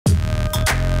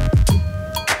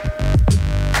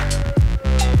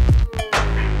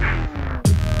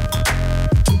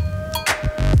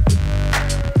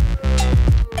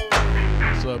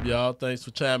y'all. Thanks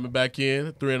for chiming back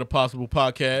in. Three and a Possible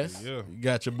podcast. Yeah. You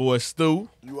got your boy Stu.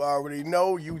 You already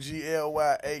know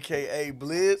U.G.L.Y, a.k.a.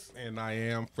 Blizz. And I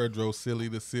am Fredrosilly,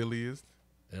 the silliest.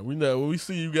 And we know when we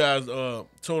see you guys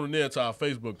tuning in to our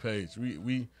Facebook page,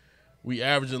 we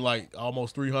averaging like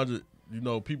almost 300,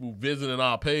 people visiting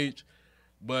our page.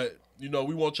 But, we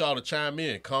want y'all to chime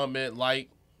in, comment, like,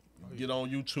 get on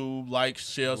YouTube,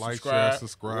 share,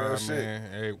 subscribe,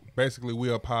 man. Hey, basically,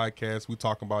 we a podcast. We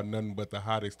talk about nothing but the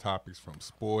hottest topics from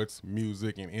sports,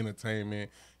 music, and entertainment.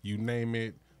 You name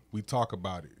it, we talk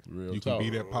about it. Real you talk.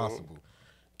 can be that possible.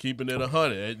 Keeping it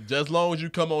 100. Just as long as you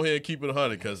come on here and keep it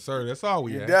 100. Cause Sir, that's all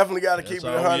we You have. definitely got to keep it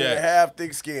all we 100 and ask. have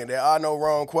thick skin. There are no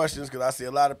wrong questions because I see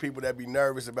a lot of people that be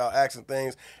nervous about asking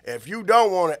things. If you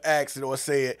don't want to ask it or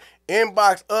say it,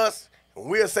 inbox us.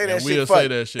 We'll say that shit for you. We'll say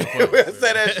that shit for you. We'll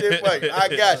say that shit for you. I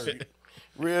got you.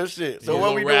 Real shit. So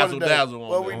what we doing today?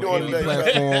 What we doing Any today?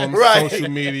 platforms, Right. social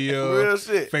media, Real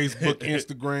shit. Facebook,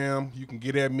 Instagram. You can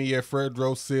get at me at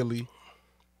Fredrosilly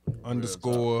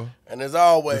 _. And as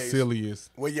always, the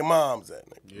silliest. where your mom's at,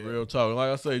 nigga. Yeah. Real talk.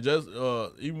 Like I say, just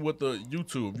even with the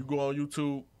YouTube, you go on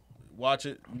YouTube, watch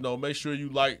it. Make sure you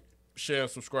like, share,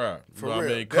 and subscribe. You For know real.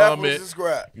 what I mean? Definitely Comment.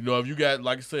 subscribe. If you got,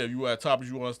 like I said, if you got topics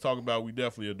you want us to talk about, we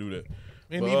definitely will do that.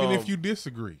 And But, even if you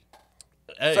disagree,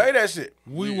 hey, Say that shit.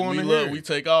 we want to hear. we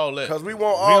take all that. Because we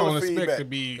want We all don't the expect feedback. to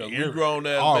be We grown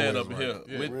ass always man up right. here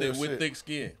Yeah. Real with shit. thick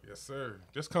skin. Yes, sir.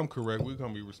 Just come correct. We're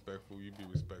gonna be respectful. You be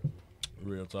respectful.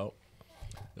 Real talk.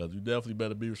 Because you definitely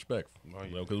better be respectful. Oh,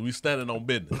 yeah. Because we standing on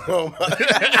business.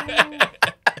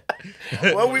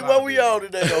 What we on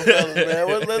today, though, fellas,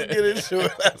 man? Let's get into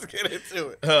it. Let's get into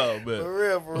it. Oh, man. For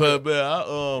real, for real. But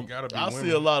man, gotta be I see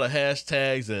women. a lot of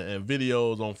hashtags and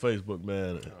videos on Facebook,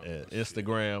 man, and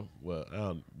Instagram. Well, I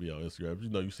don't be on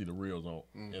Instagram. But you see the reels on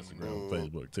Instagram,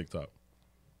 Facebook, TikTok.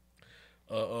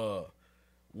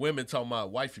 Women talking about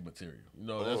wifey material.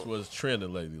 That's what's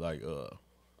trending lately. Like,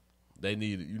 they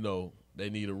need, they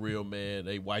need a real man.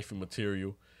 They wifey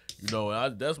material.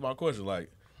 And that's my question. Like,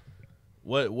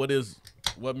 what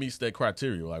meets that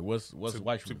criteria? Like, what's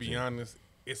wifey To be material? honest,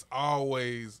 it's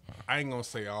always, I ain't gonna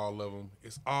say all of them.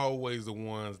 It's always the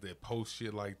ones that post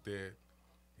shit like that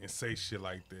and say shit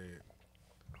like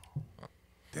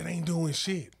that ain't doing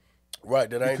shit. Right,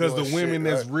 that ain't Because doing the women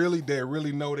shit, that's right.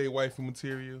 really know they wifey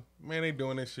material, man, they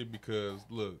doing that shit because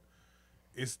look,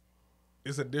 it's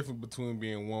a difference between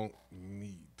being want and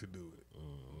need to do it.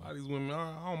 A lot of these women,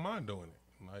 I don't mind doing it.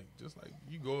 Just like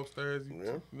you go upstairs, you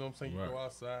know what I'm saying? You go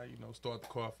outside, start the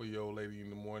car for your old lady in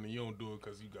the morning. You don't do it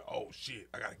because you go, oh shit,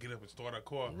 I gotta get up and start her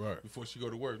car before she go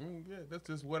to work. Yeah, that's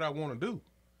just what I want to do.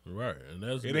 Right, and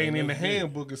that's It ain't in the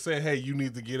handbook and say, hey, you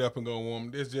need to get up and go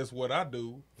woman. It's just what I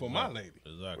do for my lady.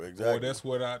 Exactly.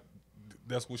 Or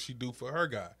that's what she do for her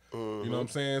guy. You know what I'm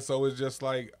saying? So it's just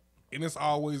like, and it's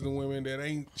always the women that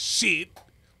ain't shit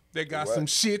that got some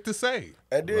shit to say.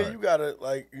 And then you gotta,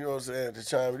 you know what I'm saying, to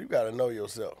chime in, you gotta know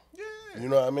yourself. Yeah. You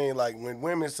know what I mean? Like when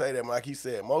women say that, like he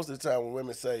said, most of the time when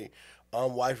women say,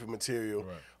 I'm wifey material,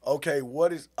 okay,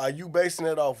 are you basing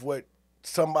it off what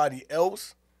somebody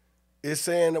else is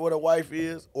saying that what a wife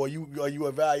is, or are you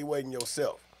evaluating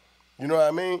yourself? You know what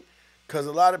I mean? Because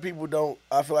a lot of people don't,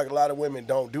 I feel like a lot of women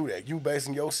don't do that. You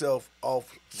basing yourself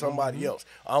off somebody else.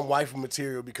 I'm wifey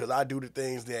material because I do the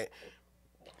things that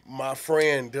my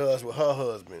friend does with her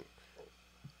husband.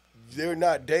 They're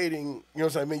not dating, you know what I'm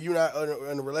saying? I mean, you're not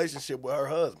in a relationship with her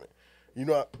husband. You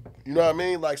know what I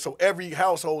mean? Like, so every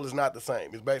household is not the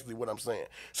same, is basically what I'm saying.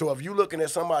 So if you looking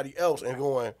at somebody else and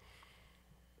going,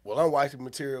 well, I'm wifey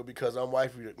material because I'm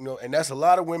wifey, and that's a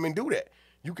lot of women do that.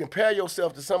 You compare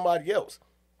yourself to somebody else.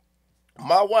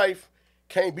 My wife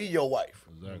can't be your wife.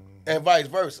 Exactly. And vice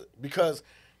versa, because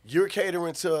you're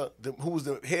catering to who's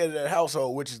the head of that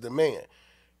household, which is the man.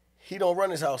 He don't run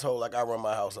his household like I run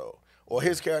my household, or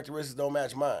his characteristics don't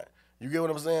match mine. You get what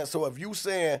I'm saying? So if you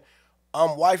saying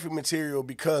I'm wifey material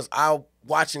because I'm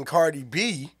watching Cardi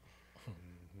B,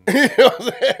 you know what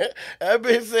I'm saying? That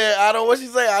bitch said, what she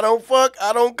say? I don't fuck,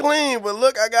 I don't clean, but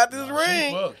look, I got this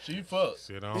ring. She fuck.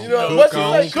 Shit on. You know what she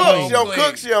say? Cook, she don't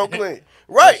cook, she don't clean.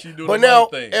 Right. She do But the now,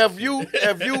 one thing.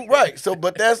 if you right, so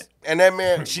but that's, and that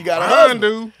man, she got a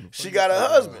husband. She got a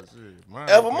husband.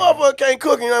 If a motherfucker can't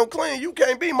cook and don't clean, you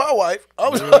can't be my wife.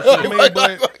 I'm I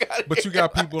mean, but you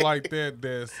got people like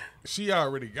that she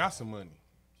already got some money.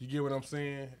 You get what I'm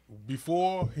saying?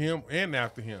 Before him and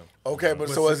after him. Okay, but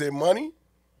so is it money?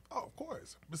 Oh, of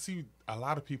course. But see, a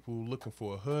lot of people looking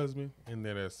for a husband, and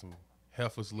then there's some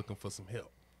heifers looking for some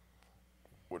help.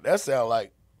 Well, that sound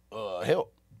like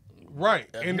help. Right.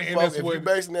 And that's if what you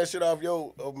basing that shit off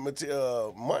your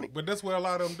money. But that's what a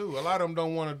lot of them do. A lot of them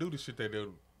don't want to do the shit they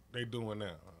doing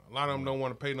now. A A lot of them don't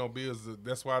want to pay no bills.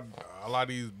 That's why a lot of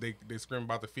these, they scream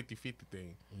about the 50-50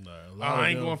 thing. Nah, I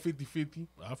ain't going 50-50.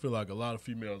 I feel like a lot of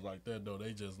females like that, though,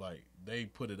 they just, like, they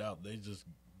put it out. They just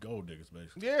gold diggers,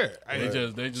 basically. Yeah. They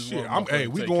just shit, want to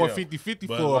we going 50-50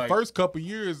 for like, the first couple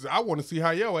years. I want to see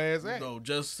how your ass act. No,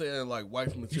 just saying, like,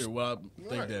 wife material, what I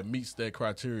think that meets that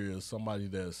criteria is somebody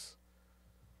that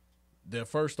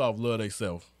first off love they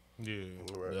self. Yeah.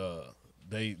 Right.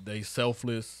 They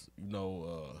selfless, you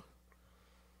know,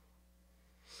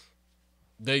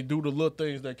 they do the little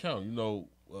things that count, you know.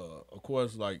 Of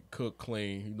course, like cook,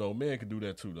 clean. You know, men can do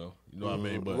that too, though. You know what I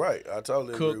mean? But right, I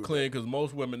totally agree cook, with clean, because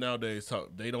most women nowadays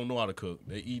they don't know how to cook.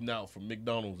 They eating out from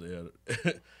McDonald's.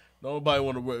 Nobody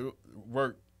want to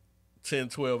work 10,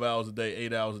 12 hours a day,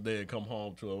 8 hours a day, and come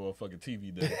home to a motherfucking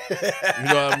TV day. You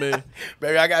know what I mean?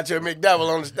 Baby, I got your McDouble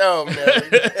on the stove now.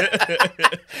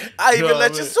 I even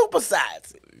let you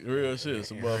supersize it. Real shit.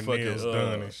 Some motherfucking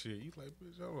done and shit. You like,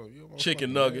 bitch, you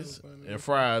chicken nuggets and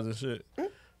fries and shit.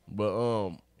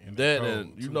 But that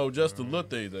and you know just the little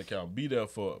things that count. Be there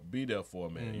for a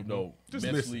man. You know, just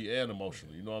mentally and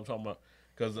emotionally. You know what I'm talking about?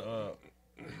 Because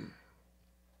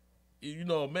you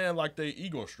know, a man like they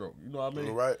ego stroke. You know what I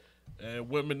mean? Right. And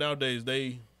women nowadays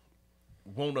they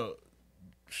more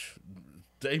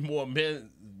men.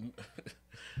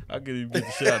 I can't even get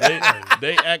the shit out.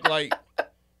 They act like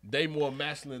they more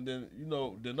masculine than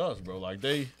us, bro. Like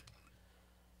they.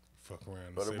 Fuck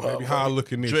around and say, baby, how I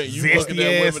look in this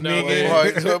zesty ass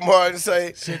nigga. Martin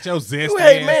say, shut your zesty you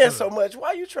hate ass man up. so much.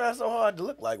 Why you trying so hard to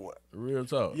look like one? Real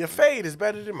talk. Your fade is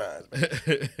better than mine.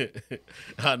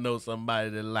 I know somebody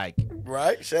that like it.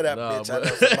 Right? Shut up, bitch. I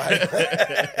know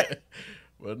somebody.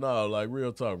 But no, like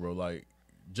real talk, bro. Like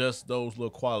just those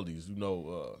little qualities, you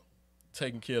know,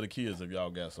 taking care of the kids if y'all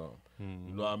got something.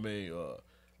 You know what I mean?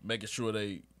 Making sure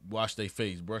they wash their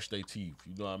face, brush their teeth.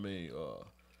 You know what I mean?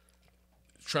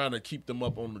 Trying to keep them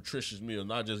up on nutritious meal,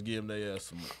 not just give them their ass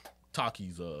some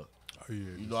Takis,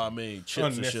 you know what I mean,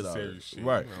 chips and shit out of it.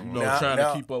 Right. You know, trying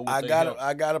to keep up with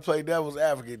I gotta play devil's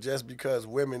advocate just because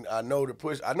women, I know the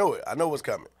push, I know it, I know what's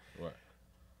coming. Right.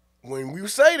 When you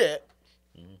say that,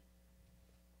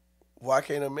 why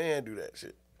can't a man do that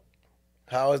shit?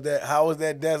 How is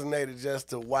that designated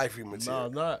just to wifey material?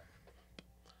 No, not.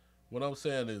 What I'm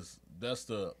saying is that's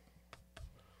the,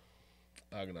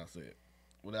 how can I say it?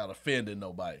 Without offending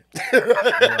nobody. You know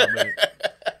what I mean?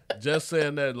 Just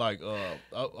saying that, like,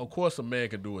 of course a man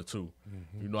can do it too.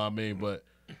 You know what I mean? But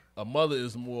a mother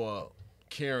is more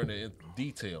caring and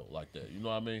detailed like that. You know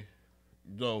what I mean?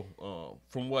 You know,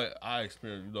 from what I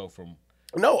experienced, you know, from.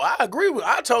 No, I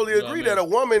totally agree that a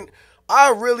woman.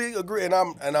 I really agree, and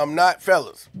I'm not,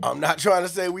 fellas. I'm not trying to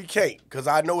say we can't, because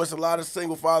I know it's a lot of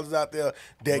single fathers out there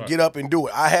that get up and do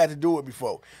it. I had to do it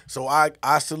before, so I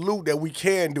salute that we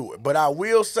can do it. But I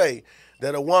will say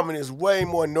that a woman is way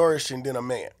more nourishing than a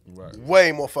man. Right.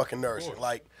 Way more fucking nourishing.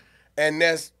 Like, and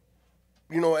that's,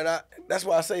 you know, and that's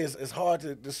why I say it's hard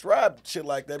to describe shit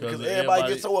like that because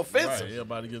everybody gets so offensive. Right,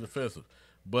 everybody gets offensive,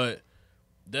 but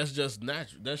that's just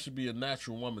natural. That should be a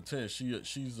natural woman thing.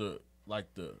 She's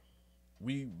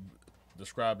we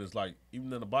describe as like,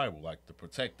 even in the Bible, like the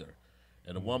protector,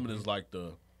 and the woman is like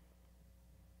the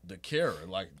carer,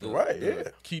 like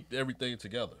keep everything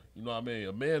together. You know what I mean?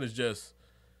 A man is just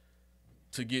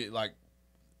to get like,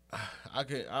 I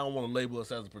don't want to label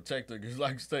us as a protector because,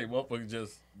 like you say,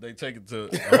 motherfuckers they take it to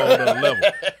a whole other level.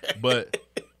 But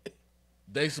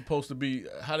they supposed to be,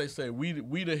 how they say, we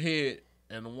the head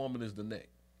and the woman is the neck.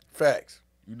 Facts.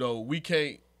 You know, we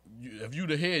can't. If you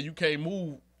the head, you can't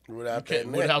move. Without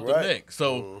the neck.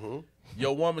 So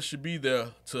your woman should be there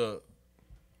to,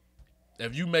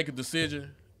 if you make a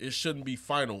decision, it shouldn't be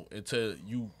final until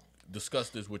you discuss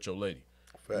this with your lady.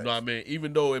 Facts. You know what I mean?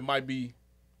 Even though it might be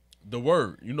the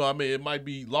word, you know what I mean? It might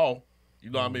be law, you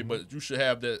know what I mean? But you should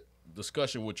have that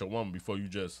discussion with your woman before you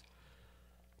just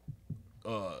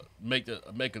make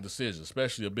a decision,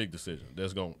 especially a big decision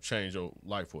that's gonna change your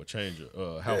life or change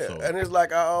your household. Yeah, and it's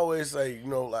like I always say, you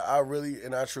know, like I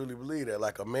truly believe that,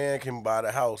 like, a man can buy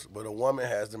the house, but a woman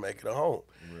has to make it a home.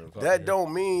 That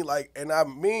don't mean, like, and I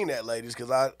mean that, ladies,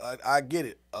 because I get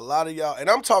it. A lot of y'all, and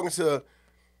I'm talking to,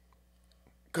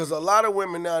 because a lot of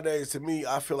women nowadays, to me,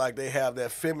 I feel like they have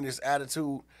that feminist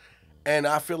attitude, and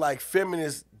I feel like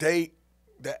feminists, the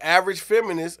average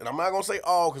feminist, and I'm not gonna say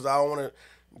all because I don't want to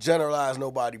generalize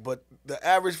nobody, but the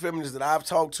average feminist that I've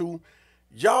talked to,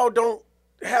 y'all don't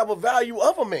have a value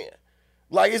of a man.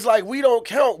 Like, it's like we don't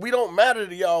count, we don't matter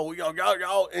to y'all.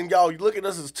 Y'all and y'all look at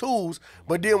us as tools,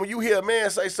 but then when you hear a man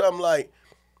say something like,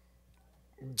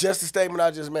 just the statement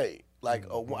I just made, like,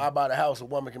 I buy the house, a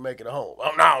woman can make it a home.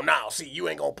 Oh, no, see, you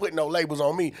ain't gonna put no labels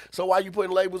on me. So why you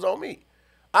putting labels on me?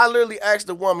 I literally asked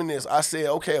the woman this. I said,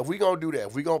 okay, if we gonna do that,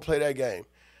 if we gonna play that game,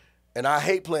 and I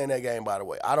hate playing that game, by the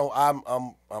way. I'm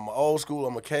an old school,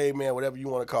 I'm a caveman, whatever you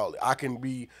want to call it. I can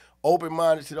be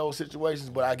open-minded to those situations,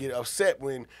 but I get upset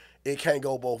when it can't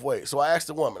go both ways. So I asked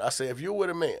the woman, I said, if you're with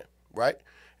a man, right,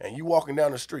 and you walking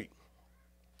down the street,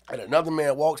 and another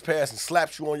man walks past and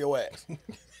slaps you on your ass,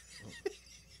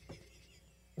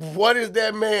 what is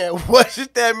that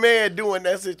man doing in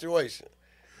that situation?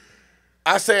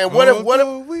 I said, what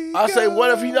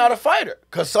if he not a fighter?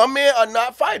 Because some men are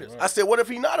not fighters. Right. I said, what if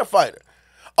he not a fighter?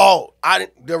 Oh,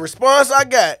 the response I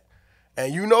got,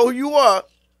 and you know who you are,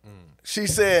 she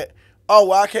said, oh,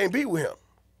 well, I can't be with him.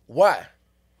 Why?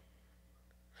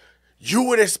 You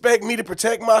would expect me to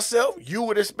protect myself? You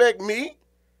would expect me?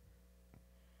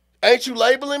 Ain't you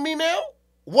labeling me now?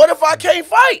 What if I can't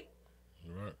fight?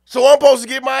 Right. So I'm supposed to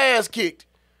get my ass kicked.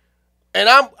 And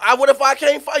what if I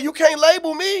can't fight? You can't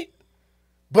label me.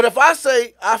 But if I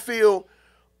say I feel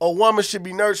a woman should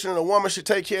be nurturing, a woman should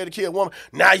take care of the kid,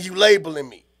 now you labeling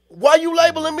me. Why you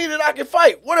labeling me that I can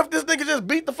fight? What if this nigga just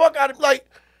beat the fuck out of me? Like,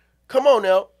 come on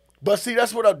now. But see,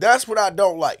 that's what I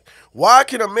don't like. Why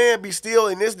can a man be still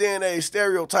in this day and age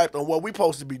stereotyped on what we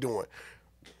supposed to be doing?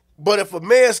 But if a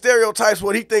man stereotypes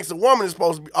what he thinks a woman is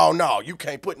supposed to be, oh no, you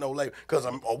can't put no label because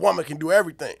a woman can do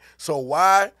everything. So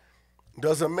why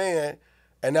does a man,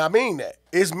 and I mean that,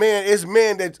 it's men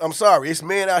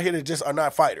out here that just are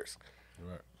not fighters.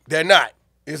 Right. They're not.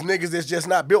 It's niggas that's just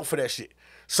not built for that shit.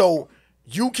 So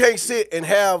you can't sit and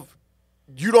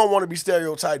you don't want to be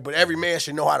stereotyped, but every man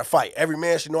should know how to fight. Every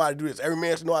man should know how to do this. Every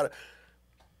man should know how to.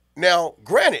 Now,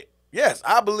 granted, yes,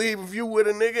 I believe if you with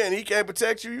a nigga and he can't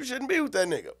protect you, you shouldn't be with that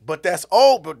nigga. But that's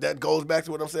old, but that goes back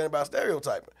to what I'm saying about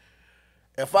stereotyping.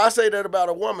 If I say that about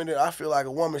a woman, then I feel like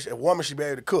a woman should be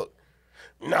able to cook.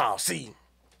 No, see,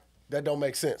 that don't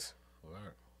make sense. Right.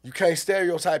 You can't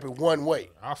stereotype it one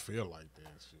way. I feel like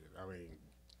that shit. I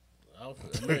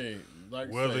mean, like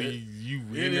whether you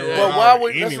really but why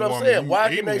would that's what I'm saying?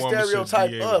 Why can they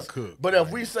stereotype us? But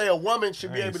if we say a woman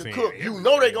should be able to cook, you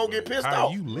know they gonna get pissed off. How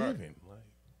you living?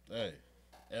 Hey.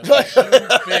 And like shoe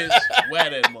fish, wear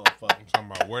that motherfucker. I'm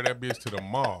talking about wear that bitch to the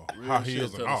mall. Real how shit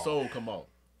heels till and the soul come out.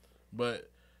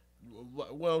 But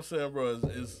what I'm saying, bro,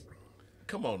 is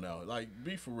come on now. Like,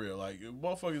 be for real. Like,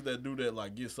 motherfuckers that do that,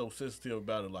 like, get so sensitive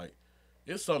about it, like,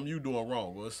 it's something you doing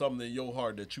wrong, or it's something in your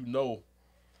heart that you know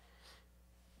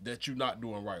that you're not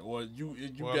doing right, or you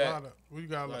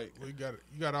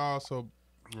gotta also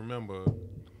remember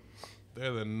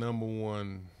they're the number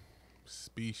one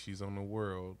species on the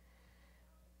world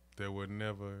that would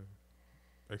never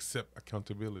accept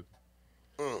accountability.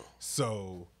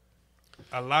 So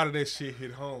a lot of that shit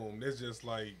hit home. That's just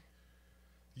like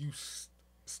you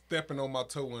stepping on my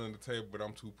toe under the table, but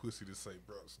I'm too pussy to say,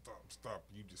 bro, stop.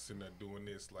 You just sitting there doing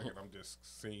this, like, and I'm just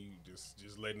seeing you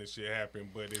just letting this shit happen.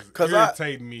 But it's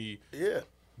irritating me. Yeah.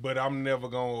 But I'm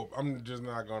just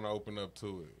not gonna open up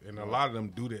to it. And a lot of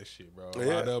them do that shit, bro. A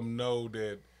lot of them know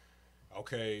that,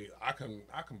 okay, I can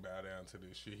bow down to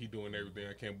this shit. He doing everything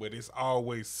I can, but it's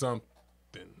always something.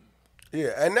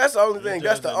 Yeah, and that's the only thing.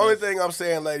 That's the only thing I'm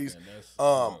saying, ladies.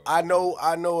 I know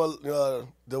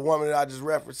the woman that I just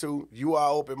referred to. You are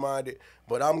open-minded,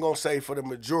 but I'm gonna say for the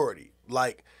majority,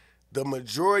 like the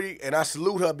majority, and I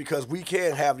salute her because we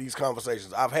can have these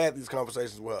conversations. I've had these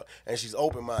conversations with her, and she's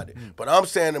open-minded. But I'm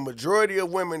saying the majority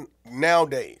of women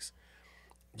nowadays,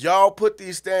 y'all put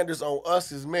these standards on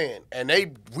us as men, and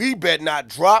we bet not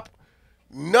drop.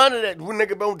 None of that. We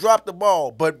nigga don't drop the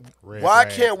ball. But why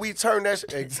can't we turn that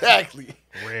shit? Exactly.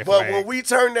 But when we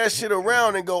turn that shit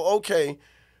around and go, okay,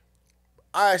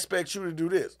 I expect you to do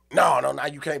this. No, now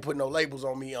you can't put no labels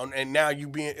on me. And now you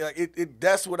being,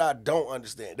 that's what I don't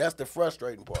understand. That's the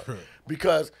frustrating part.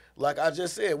 Because, like I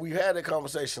just said, we had a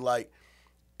conversation, like,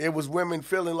 it was women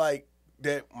feeling like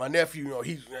that my nephew,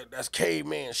 that's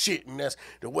caveman shit, and that's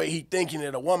the way he thinking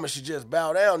that a woman should just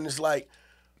bow down. And it's like,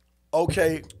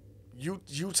 okay,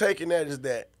 you taking that as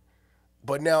that,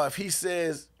 but now if he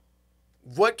says,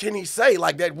 what can he say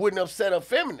like that wouldn't upset a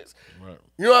feminist? Right.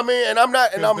 You know what I mean? And I'm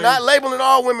not labeling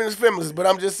all women as feminists, but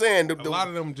I'm just saying a lot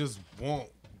of them just want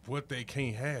what they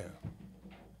can't have.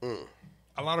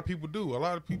 A lot of people do. A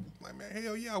lot of people like, man,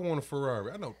 hell yeah, I want a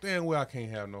Ferrari. I know damn well I can't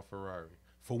have no Ferrari.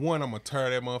 For one, I'm gonna tear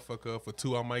that motherfucker up. For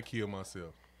two, I might kill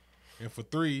myself. And for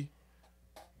three,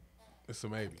 it's a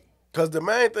maybe. Because the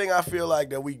main thing I feel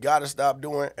like that we got to stop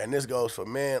doing, and this goes for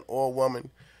man or woman,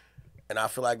 and I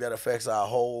feel like that affects our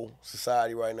whole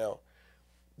society right now,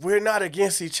 we're not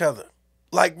against each other.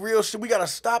 Like, real shit, we got to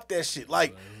stop that shit.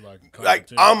 Like like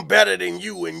I'm better than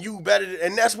you and you better than,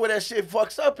 and that's where that shit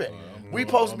fucks up at. We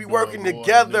supposed to be working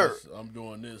together. I'm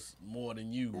doing this more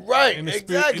than you. Right, and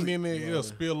exactly. And then it'll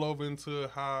spill over into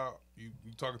how you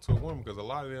talking to a woman, because a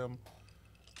lot of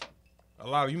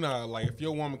you know, like if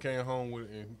your woman came home with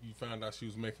and you found out she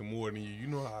was making more than you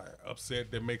know how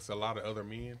upset that makes a lot of other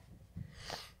men.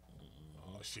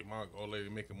 Oh shit, my old lady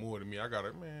making more than me. I got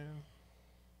it, man.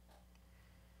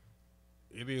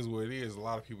 It is what it is. A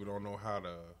lot of people don't know how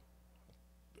to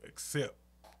accept.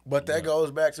 But that goes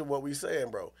back to what we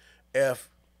saying, bro.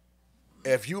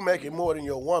 If you making more than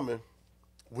your woman,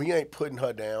 we ain't putting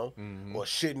her down or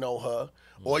shitting on her.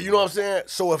 Or you know what I'm saying?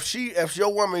 So if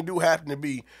your woman do happen to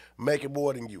be making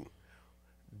more than you,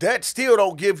 that still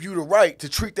don't give you the right to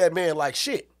treat that man like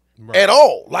shit at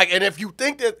all. Like, and if you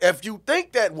think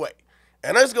that way,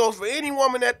 and this goes for any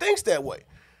woman that thinks that way,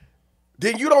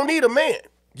 then you don't need a man.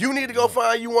 You need to go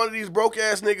find you one of these broke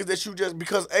ass niggas that you just,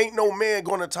 because ain't no man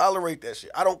gonna tolerate that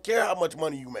shit. I don't care how much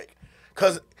money you make.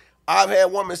 Cause I've had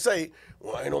women say,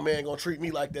 well, ain't no man gonna treat me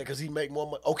like that because he make more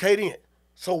money. Okay then.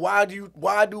 So why do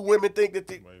women think that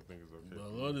they...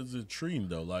 What is it treating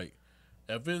though? Like,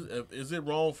 is it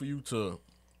wrong for you to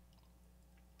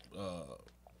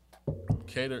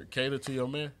cater to your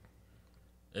man?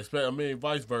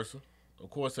 Vice versa. Of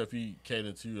course, if he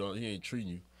catering to you, he ain't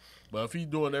treating you. But if he's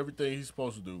doing everything he's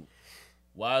supposed to do,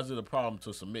 why is it a problem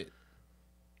to submit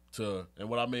to? And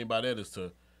what I mean by that is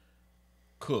to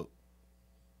cook.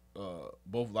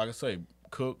 Both, like I say,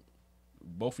 cook.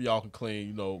 Both of y'all can clean,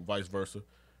 you know, vice versa.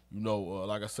 You know,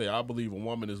 like I say, I believe a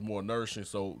woman is more nourishing,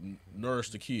 so nourish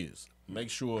the kids. Make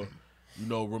sure, you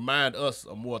know, remind us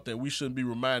of more things. We shouldn't be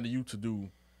reminding you to do.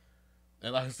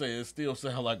 And like I say, it still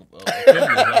sounds like a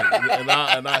feminist,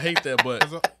 like, and I hate that,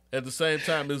 but at the same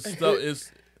time, it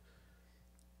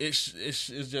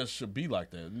just should be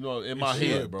like that. You know, in my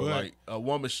head, bro. Like, a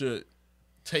woman should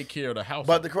take care of the house.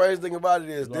 But the crazy thing about it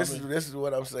is, this is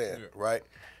what I'm saying, right?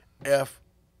 If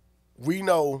we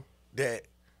know that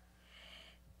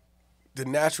the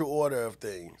natural order of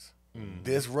things,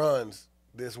 this runs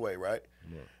this way, right?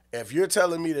 Yeah. If you're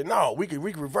telling me that no, we could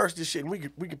reverse this shit and we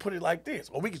could put it like this,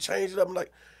 or we could change it up, and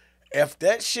like, if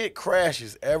that shit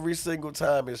crashes every single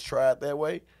time it's tried that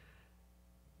way,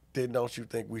 then don't you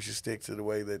think we should stick to the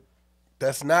way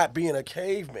that's not being a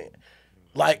caveman?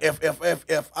 Like,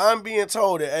 if I'm being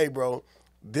told that, hey, bro,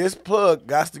 this plug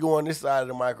got to go on this side of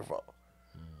the microphone,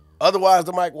 otherwise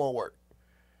the mic won't work,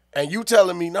 and you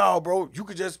telling me, no, bro, you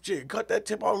could just cut that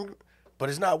tip on, but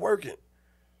it's not working.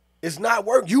 It's not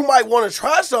working. You might want to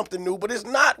try something new, but it's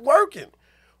not working.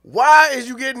 Why is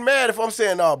you getting mad if I'm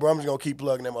saying, no, bro, I'm just going to keep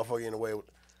plugging that motherfucker in the way?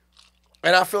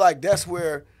 And I feel like that's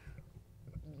where,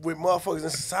 with motherfuckers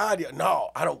in society, no,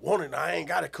 I don't want it. I ain't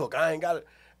got to cook. I ain't got it.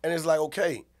 And it's like,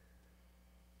 okay,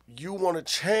 you want to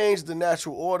change the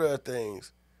natural order of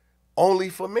things only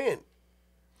for men.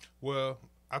 Well,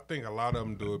 I think a lot of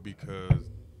them do it because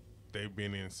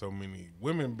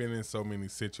women been in so many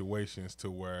situations to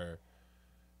where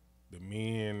the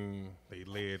men, they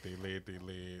led, they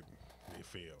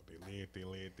failed. They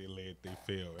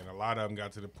failed. And a lot of them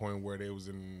got to the point where they was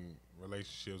in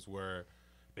relationships where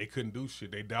they couldn't do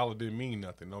shit. Their dollar didn't mean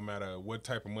nothing, no matter what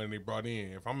type of money they brought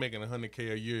in. If I'm making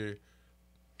 $100K a year,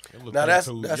 your little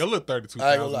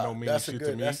 $32,000 don't mean shit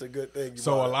to me. That's a good thing.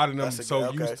 So a lot of them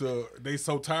used to, they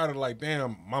so tired of like,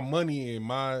 damn, my money and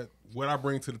what I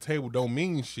bring to the table don't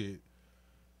mean shit.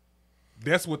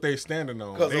 That's what they standing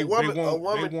on. They want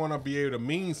to be able to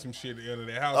mean some shit out of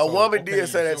their house. A woman did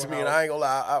say that to me, and I ain't gonna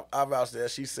lie. I vouched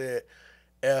that. She said,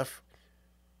 if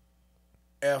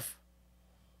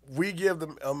we give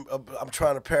them, I'm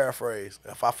trying to paraphrase.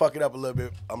 If I fuck it up a little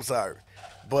bit, I'm sorry.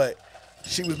 But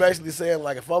she was basically saying,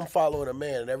 like, if I'm following a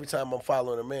man, and every time I'm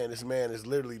following a man, this man has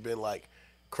literally been, like,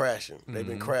 crashing. They've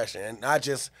been crashing. And not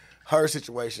just her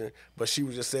situation, but she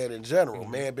was just saying in general.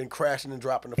 Man been crashing and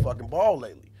dropping the fucking ball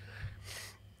lately.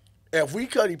 If we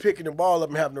cutty picking the ball up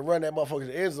and having to run that motherfucker to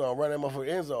the end zone,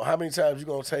 how many times you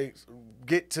gonna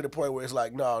get to the point where it's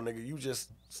like, no, nigga, you just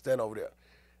stand over there,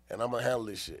 and I'm gonna handle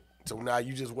this shit. So now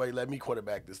you just wait, let me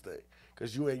quarterback this thing,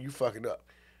 cause you fucking up.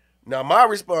 Now my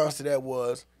response to that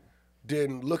was,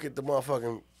 then look at the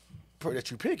motherfucking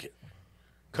that you picking,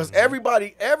 cause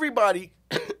everybody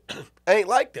ain't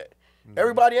like that.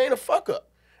 Everybody ain't a fuck up,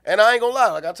 and I ain't gonna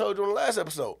lie. Like I told you in the last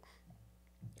episode,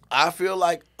 I feel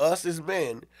like us as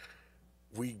men,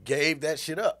 we gave that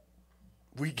shit up.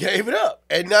 We gave it up.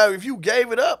 And now if you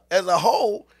gave it up as a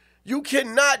whole, you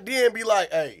cannot then be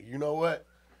like, hey, you know what?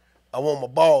 I want my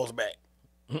balls back.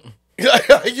 You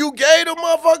gave them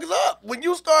motherfuckers up. When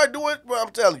you start doing, well,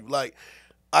 I'm telling you, like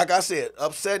I said,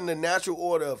 upsetting the natural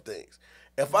order of things.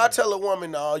 If I tell a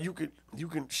woman, no,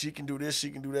 she can do this, she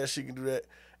can do that, she can do that,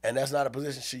 and that's not a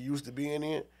position she used to being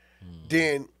in,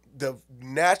 then the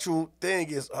natural thing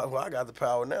is, oh, well, I got the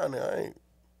power now.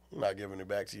 I'm not giving it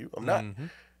back to you. I'm not.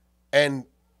 And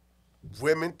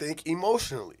women think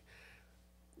emotionally.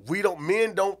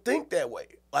 Men don't think that way.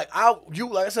 Like I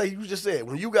say, you just said,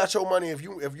 when you got your money, if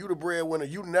you the breadwinner,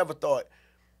 you never thought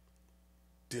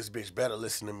this bitch better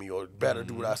listen to me or better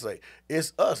do what I say.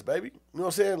 It's us, baby. You know what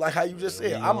I'm saying? Like how you just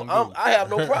said. I have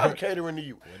no problem catering to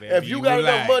you. If you got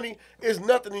enough money, it's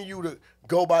nothing in you to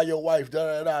go by your wife,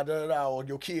 or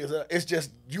your kids. It's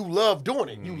just you love doing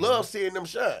it. You love seeing them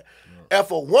shine.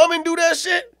 If a woman do that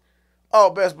shit,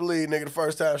 oh, best believe, nigga, the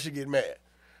first time she get mad.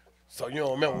 So you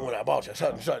don't remember when I bought you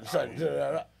something.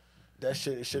 That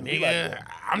shit shouldn't be like that.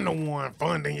 I'm the one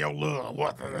funding your love.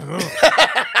 What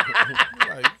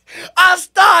I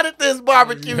started this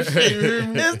barbecue shit.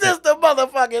 Is this the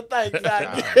motherfucking thing?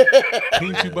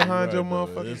 Pinch you behind your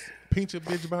motherfuckers. Pinch your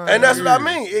bitch behind. And that's what I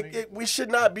mean. We should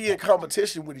not be in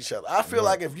competition with each other. I feel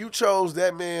like if you chose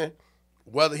that man,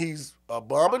 whether he's a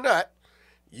bum or not,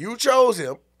 you chose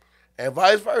him, and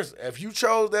vice versa. If you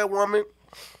chose that woman,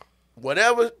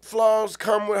 whatever flaws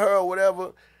come with her or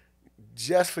whatever,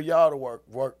 just for y'all to work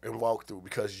and walk through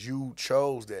because you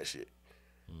chose that shit.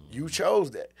 You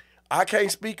chose that. I can't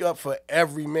speak up for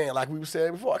every man. Like we were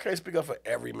saying before, I can't speak up for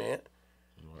every man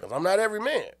because I'm not every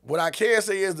man. What I can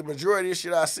say is the majority of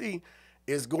shit I see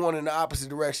is going in the opposite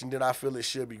direction than I feel it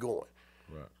should be going.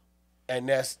 Right. And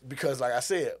that's because, like I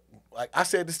said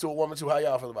this to a woman too. How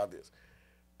y'all feel about this?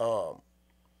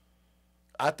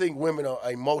 I think women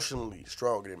are emotionally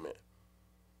stronger than men.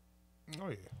 Oh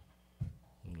yeah.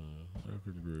 I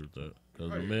could agree with that.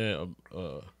 Because the man,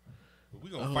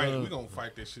 we gonna fight. We gonna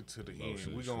fight that shit to the end.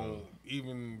 We gonna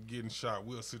even getting shot.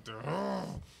 We'll sit there.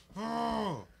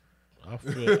 I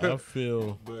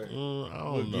feel. But I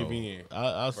don't we'll know. give in.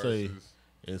 I say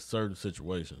in certain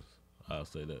situations, I'll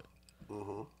say that.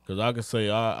 Because I can say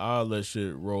I'll let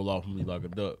shit roll off me like a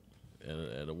duck,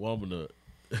 and a woman,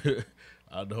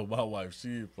 I know my wife,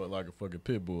 she like a fucking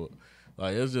pit bull.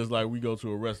 Like it's just like we go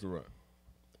to a restaurant,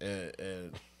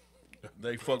 and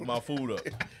they fuck my food up.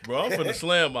 Bro, I'm finna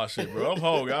slam my shit, bro. I'm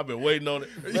hungry. I've been waiting on it.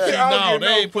 No, they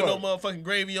ain't put no motherfucking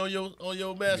gravy on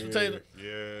your mashed potato.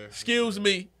 Yeah. Excuse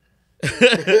me.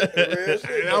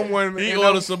 I'm one. He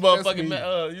ordered some motherfucking,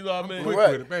 you know what I mean? Quick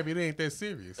with it, baby. It ain't that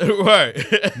serious. Right.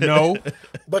 No.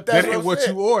 But that's that ain't what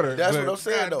you ordered. That's what I'm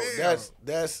saying, though.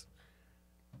 That's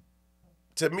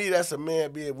to me, that's a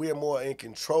man being, we're more in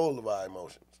control of our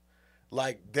emotions.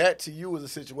 Like, that to you is a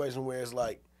situation where it's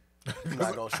like, you're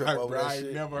not gonna trip over that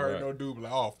shit. I never heard no dude be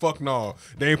like, oh, fuck no.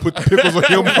 They ain't put the pickles on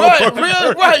your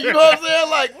motherfucking right, you know what I'm saying?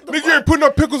 Like, nigga, you ain't putting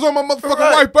no pickles on my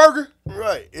motherfucking white burger?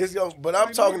 Right. But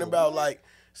I'm talking about, like,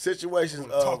 situations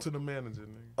of... Talk to the manager,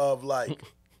 nigga. Of, like,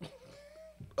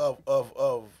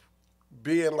 of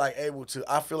being, like, able to...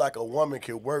 I feel like a woman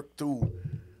can work through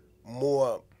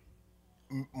more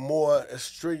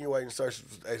extenuating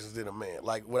circumstances than a man.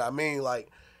 Like, what I mean, like,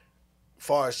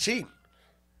 far as cheating.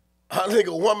 I think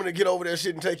a woman to get over that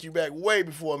shit and take you back way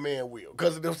before a man will.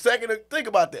 Because the second, think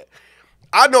about that.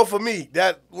 I know for me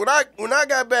that when I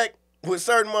got back with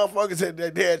certain motherfuckers that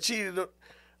they had cheated,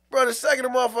 bro, the second the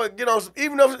motherfucker get on some,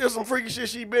 even though there's some freaky shit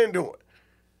she been doing.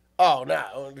 Oh,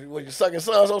 nah, when you sucking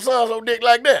so dick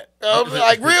like that.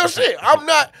 Like real shit. I'm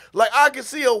not, like I can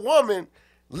see a woman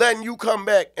letting you come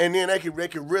back and then they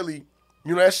can really,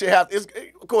 you know, that shit happens.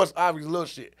 Of course, obviously little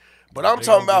shit. But I'm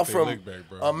talking about from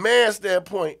a man's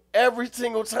standpoint, every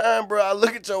single time, bro, I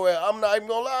look at your ass, I'm not even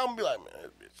gonna lie, I'm gonna be like, man,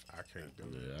 bitch. I can't do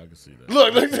it. Yeah, I can see that.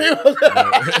 Look.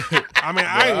 I mean,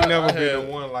 I ain't never been the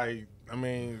one like, I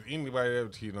mean, anybody ever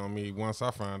cheated on me, once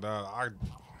I found out, I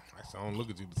don't look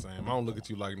at you the same. I don't look at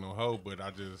you like no hoe, but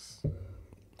I'm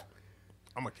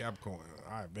a Capricorn.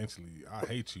 I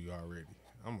hate you already.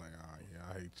 I'm like, oh yeah,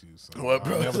 I hate you. So What,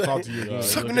 bro? I never talk to you again.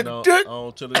 Sucking nigga dick.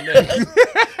 On to the next.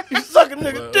 You sucking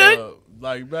nigga dick.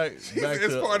 Like back it's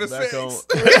to part of back sex. on.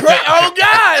 Oh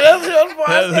God, that's part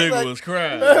That of sex. nigga was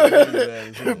crying.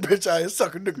 Bitch, I ain't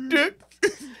sucking nigga dick.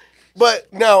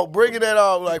 But now bringing that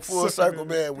all like full circle,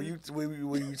 man. When you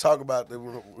talk about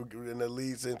and that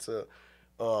leads into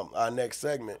our next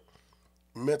segment,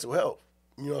 mental health.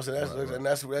 You know what I'm saying? And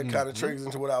that kind of triggers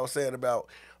into what I was saying about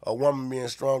a woman being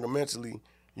stronger mentally.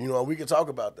 You know, we can talk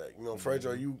about that. You know,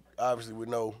 Fredro, you obviously would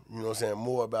know. You know what I'm saying,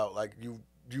 more about like you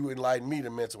enlightened me to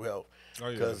mental health.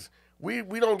 Because we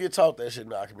don't get taught that shit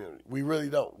in our community. We really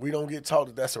don't. We don't get taught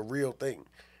that that's a real thing.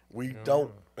 We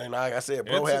don't. And like I said,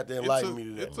 bro had to enlighten me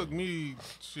to that. It took me,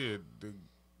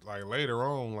 like later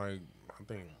on, like I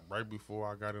think right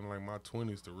before I got in like my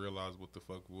 20s to realize what the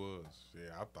fuck it was.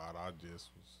 Yeah, I thought I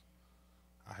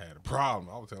had a problem.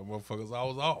 I was telling motherfuckers I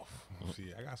was off.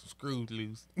 Shit, I got some screws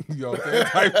loose. You know what I'm saying?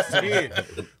 Type of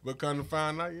shit. But come to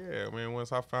find out, yeah, man,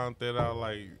 once I found that out,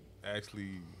 like,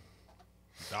 actually,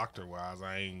 doctor-wise,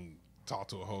 I ain't talked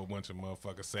to a whole bunch of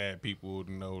motherfucking sad people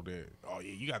to know that, oh,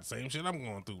 yeah, you got the same shit I'm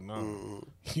going through. No,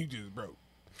 you just broke.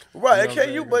 Right,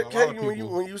 you know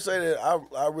when you say that,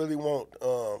 I really want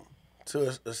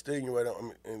to extenuate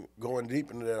and going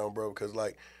deep into that on bro, because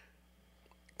like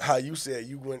how you said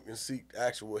you went and seek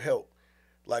actual help.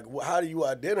 Like, how do you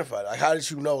identify? Like, how did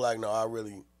you know? Like, no, I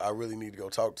really need to go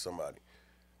talk to somebody.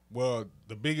 Well,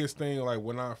 the biggest thing, like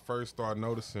when I first started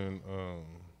noticing,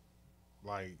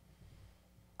 like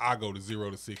I go to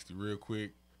 0 to 60 real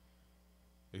quick.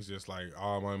 It's just like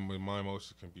all my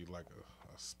emotions can be like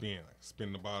a spin, like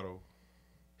spin the bottle,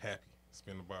 happy,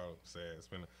 spin the bottle, sad,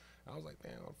 spin. I was like,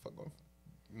 damn, what the fuck,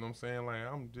 you know what I'm saying? Like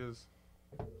I'm just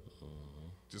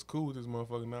cool with this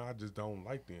motherfucker now. I just don't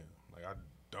like them. Like I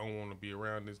don't want to be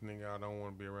around this nigga. I don't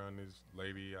want to be around this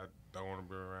lady. I don't want to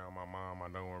be around my mom. I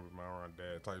don't want to be around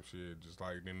dad type shit. Just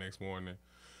like the next morning,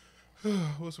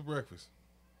 what's for breakfast?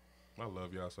 I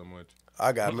love y'all so much.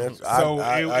 I got mental. So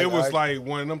it was like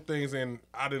one of them things, and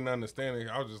I didn't understand it.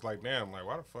 I was just like, damn, like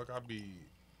why the fuck I'll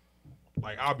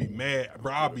be mad,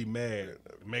 bro. I'll be mad.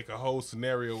 Make a whole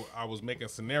scenario. I was making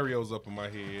scenarios up in my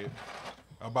head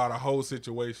about a whole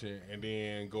situation, and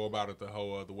then go about it the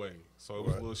whole other way. So it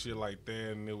was little shit like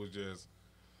that, and it was just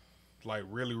like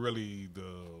really, really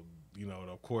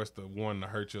of course, the one to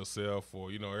hurt yourself,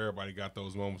 or everybody got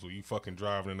those moments where you fucking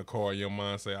driving in the car, your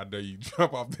mind say, I dare you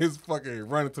jump off this fucking,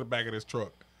 run into the back of this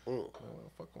truck.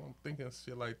 Fuck, I'm thinking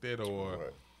shit like that,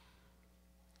 or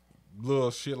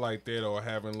little shit like that, or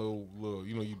having little,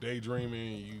 you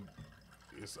daydreaming,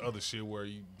 it's other shit where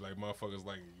you like motherfuckers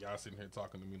like y'all sitting here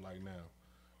talking to me like now,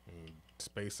 and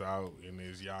space out, and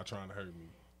it's y'all trying to hurt me.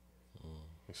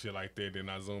 And shit like that. Then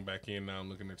I zoom back in. Now I'm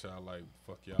looking at y'all like,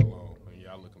 fuck y'all on. And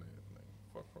y'all looking at it like,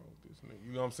 fuck wrong with this nigga.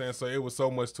 You know what I'm saying? So it was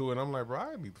so much to it. And I'm like, bro,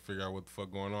 I need to figure out what the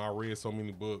fuck going on. I read so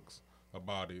many books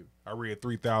about it. I read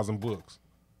 3,000 books.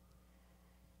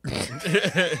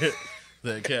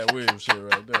 That Katt Williams shit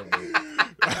right there, bro.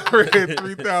 I read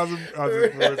 3,000.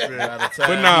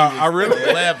 But nah, I really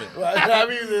 11. I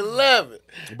mean, 11.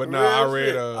 But nah, I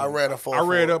read I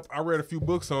read a few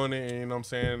books on it, and you know what I'm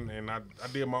saying, and I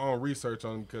did my own research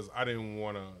on it because I didn't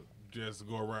want to just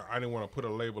go around. I didn't want to put a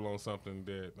label on something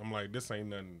that I'm like, this ain't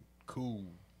nothing cool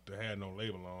to have no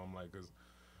label on. I'm like, cause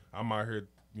I'm out here,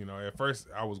 at first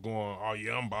I was going, oh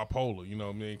yeah, I'm bipolar, you know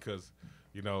what I mean? Cause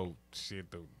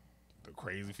shit, the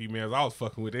crazy females I was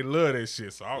fucking with, they love that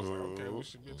shit. So I was like, okay, well,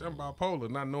 shit, bitch, I'm bipolar,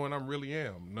 not knowing I really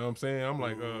am. You know what I'm saying? I'm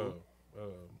like,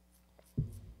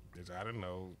 bitch, I didn't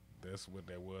know that's what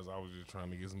that was. I was just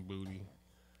trying to get some booty.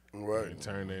 Right. And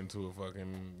turn it into a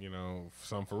fucking,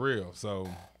 something for real. So,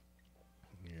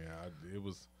 yeah, it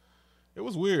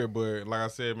was weird. But like I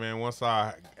said, man, once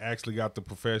I actually got the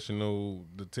professional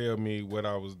to tell me what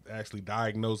I was actually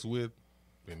diagnosed with,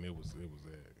 then it was that.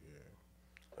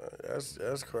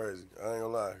 That's crazy. I ain't gonna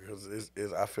lie, because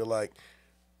I feel like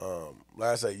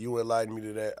I say, you enlightened me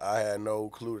to that. I had no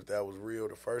clue that was real.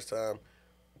 The first time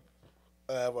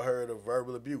I ever heard of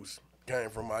verbal abuse came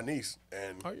from my niece,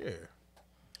 and oh yeah,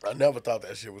 I never thought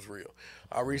that shit was real.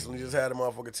 I recently just had a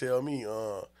motherfucker tell me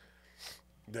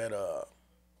that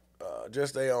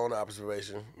just stay on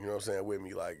observation. You know what I'm saying, with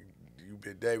me, like you've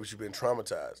been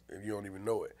traumatized and you don't even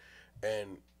know it.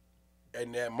 And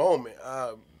in that moment,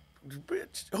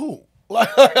 bitch, who? Like,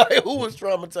 who was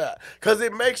traumatized? Because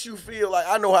it makes you feel like,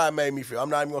 I know how it made me feel. I'm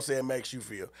not even going to say it makes you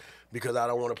feel, because I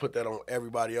don't want to put that on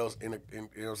everybody else. You know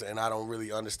what I'm saying? I don't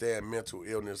really understand mental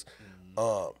illness.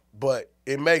 But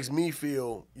it makes me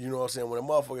feel, you know what I'm saying, when a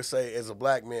motherfucker say, as a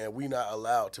black man, we not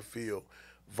allowed to feel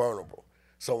vulnerable.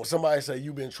 So when somebody say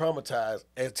you've been traumatized,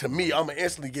 and to me, I'm going to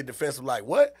instantly get defensive like,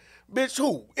 what? Bitch,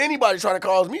 who? Anybody trying to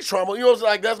cause me trauma, you know what I'm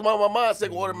saying? Like, that's my mindset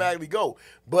will automatically go.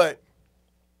 But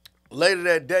later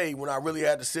that day, when I really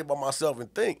had to sit by myself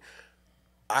and think,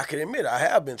 I can admit I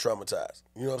have been traumatized.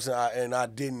 You know what I'm saying? And I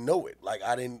didn't know it. Like,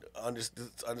 I didn't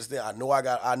understand.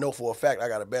 I know for a fact I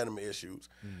got abandonment issues.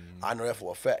 I know that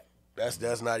for a fact.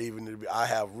 That's not even, I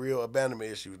have real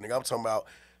abandonment issues. Nigga, I'm talking about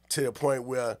to the point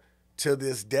where, to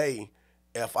this day,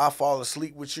 if I fall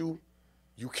asleep with you,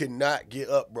 you cannot get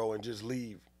up, bro, and just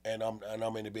leave. And I'm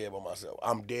in the bed by myself.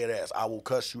 I'm dead ass. I will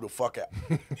cuss you the fuck out.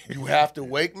 You have to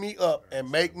wake me up and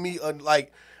make me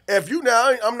like. If you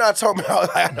now, I'm not talking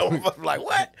about like, I don't like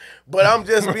what, but I'm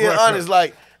just being honest.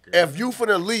 Like, if you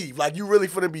finna leave, like you really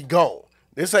finna be gone.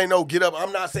 This ain't no get up.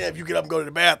 I'm not saying if you get up and go to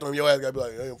the bathroom, your ass gotta be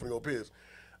like, hey, I'm finna go piss.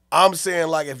 I'm saying,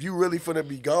 like, if you really finna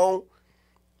be gone,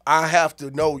 I have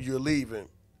to know you're leaving.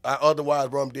 Otherwise,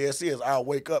 bro, I'm dead serious. I'll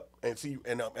wake up and see you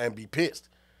and be pissed.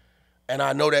 And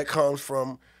I know that comes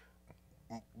from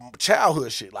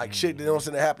childhood shit. Like, shit that don't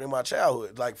seem to happen in my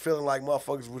childhood. Like, feeling like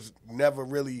motherfuckers was never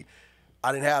really,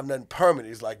 I didn't have nothing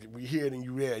permanent. It's like, we hear it and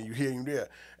you there, and you hear it and you there.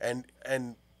 And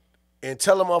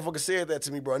until a motherfucker said that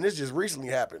to me, bro, and this just recently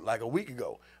happened, like a week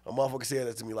ago. A motherfucker said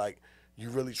that to me, like, you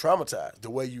really traumatized.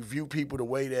 The way you view people, the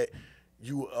way that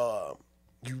you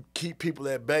keep people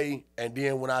at bay, and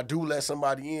then when I do let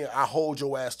somebody in, I hold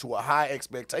your ass to a high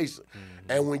expectation.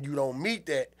 And when you don't meet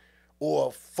that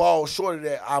or fall short of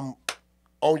that, I'm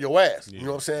on your ass. You know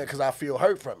what I'm saying? Because I feel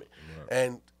hurt from it. Right.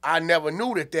 And I never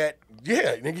knew that,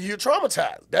 yeah, nigga, you're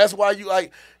traumatized. That's why you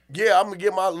like, yeah, I'm going to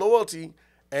get my loyalty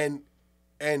and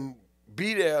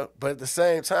be there, but at the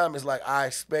same time, it's like I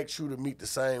expect you to meet the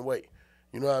same way.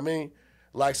 You know what I mean?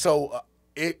 Like, so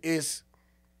it is,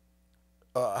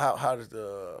 how does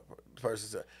the person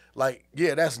say? Like,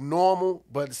 yeah, that's normal,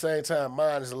 but at the same time,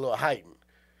 mine is a little heightened.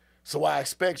 So I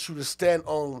expect you to stand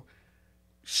on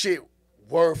shit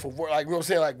word for word. Like, you know what I'm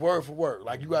saying? Like, word for word.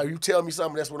 Like, you tell me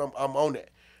something, that's what I'm on that.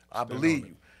 I believe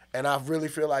you. And I really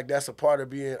feel like that's a part of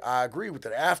being, I agree with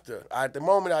it. At the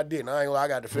moment I didn't. I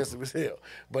got defensive as hell.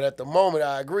 But at the moment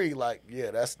I agree, like,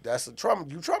 yeah, that's a trauma.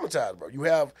 You traumatized, bro. You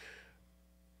have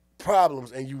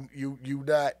problems and you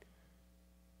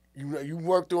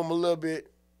work through them a little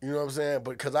bit, you know what I'm saying?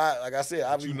 But because like I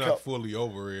said, you're not fully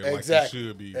over it exactly, like you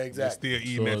should be. Exactly. You're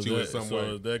still eating at you in some way. So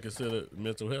is that considered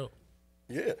mental health?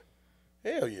 Yeah.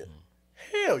 Hell yeah.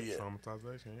 Hell yeah.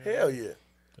 Traumatization, yeah. Hell yeah.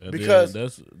 And because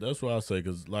that's what I say,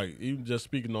 because like even just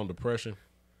speaking on depression,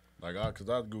 like because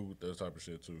I googled that type of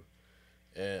shit too,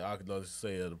 and I could just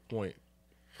say at a point,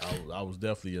 I was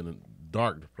definitely in a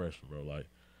dark depression, bro. Like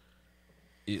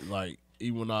it, like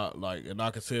even when I like, and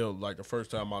I could tell like the first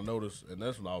time I noticed, and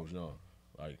that's when I was young,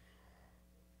 like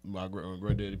my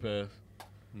granddaddy passed.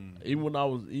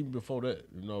 Even before that,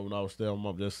 you know, when I was staying with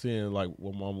mom, just seeing like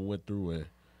what mama went through and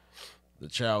the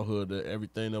childhood,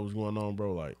 everything that was going on,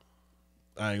 bro. Like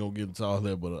I ain't gonna get into all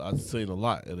that, but I've seen a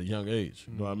lot at a young age.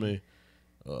 You know what I mean?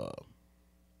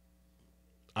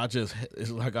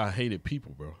 It's like I hated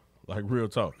people, bro. Like real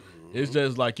talk. It's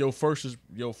just like your first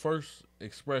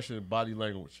expression, body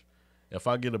language. If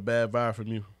I get a bad vibe from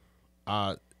you,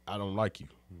 I don't like you.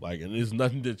 Like, and there's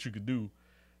nothing that you could do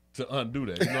to undo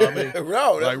that. You know what I mean?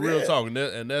 No, like real talk,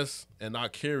 and I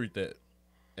carried that,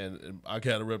 and I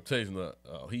got a reputation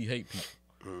of he hate people.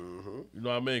 You know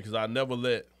what I mean? Because I never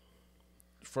let.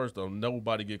 First off,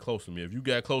 nobody get close to me. If you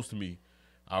got close to me,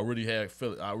 I really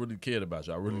cared about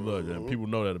you. I really loved you. And people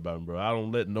know that about me, bro. I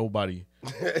don't let nobody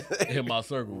in my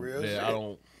circle that I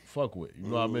don't fuck with. You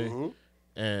know what I mean?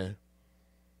 And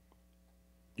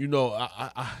you know,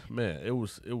 I man, it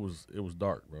was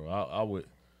dark, bro. I would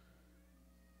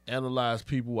analyze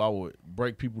people. I would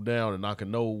break people down, and I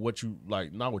can know what you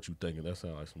like. Not what you thinking. That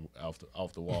sounds like some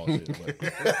off the wall shit,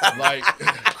 but like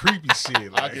creepy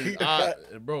shit. Like.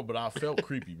 Bro, but I felt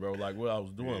creepy, bro. Like what I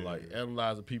was doing, like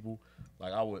analyzing people.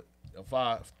 Like I would, if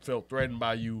I felt threatened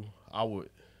by you, I would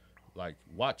like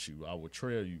watch you. I would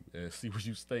trail you and see where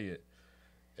you stay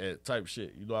at type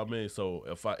shit. You know what I mean? So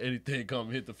if anything come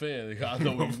hit the fan, I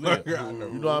know where you live. You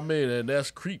know what I mean? And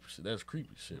that's creepy. That's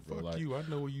creepy shit, bro. Fuck like, you. I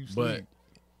know where you sleep. But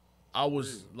I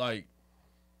was like,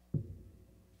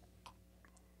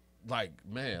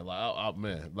 man,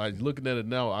 like looking at it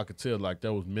now, I could tell like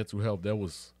that was mental health. That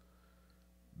was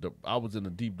I was in a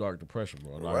deep dark depression,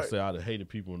 bro. And like I say, I hated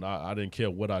people, and I didn't care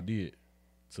what I did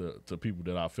to people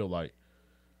that I felt like.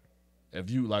 If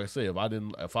you, like I say,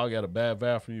 if I got a bad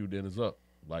vibe from you, then it's up.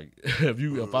 Like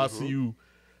if I see you,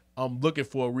 I'm looking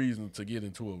for a reason to get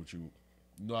into it with you.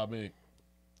 You know what I mean?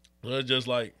 It's just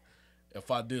like. If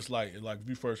I dislike it, like if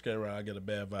you first came around, I get a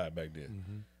bad vibe back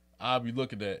then. I'll be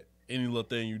looking at any little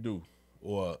thing you do,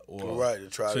 or to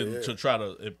try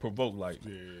to provoke, like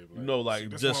you know, like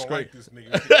just straight. Like this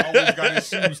nigga. He always got his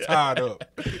shoes tied up.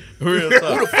 Real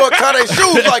talk. Who the fuck tie their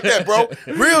shoes like that, bro?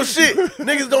 Real shit.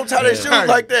 Niggas don't tie their shoes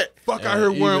like that. Fuck out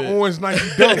here wearing orange Nike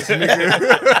Dunks,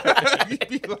 nigga.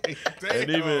 You be like, damn. And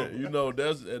even you know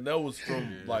that was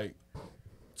from like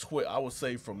I would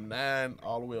say from 9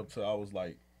 all the way up to I was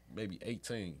like. Maybe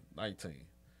 18, 19,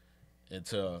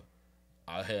 until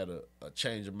I had a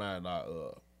change of mind.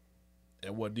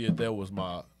 And what did that was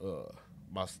my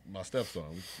stepson,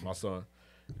 my son.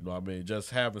 You know what I mean? Just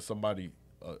having somebody,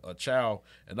 a child,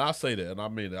 and I say that, and I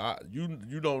mean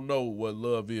you don't know what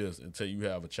love is until you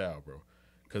have a child, bro.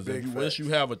 Because once you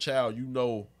have a child, you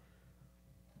know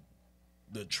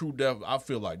the true I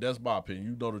feel like that's my opinion.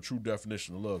 You know the true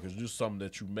definition of love, because it's just something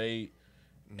that you made.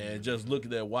 and just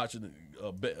looking at watching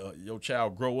your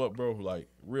child grow up, bro. Like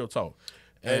real talk.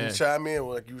 And to chime in,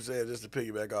 like you said, just to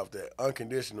piggyback off that,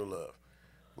 unconditional love.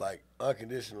 Like,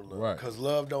 unconditional love. Right. Because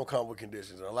love don't come with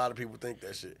conditions. And a lot of people think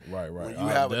that shit. Right. When you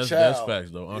have a child. That's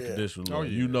facts, though. Unconditional love. Oh,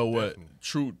 yeah, you know what? definitely.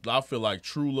 True. I feel like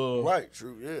true love. Right,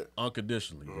 true, yeah.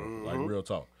 Unconditionally, bro. Like, real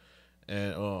talk.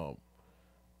 And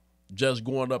just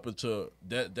going up into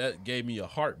that gave me a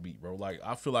heartbeat, bro. Like,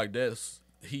 I feel like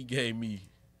he gave me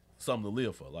something to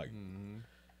live for. Like,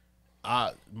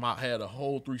 I had a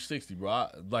whole 360, bro. I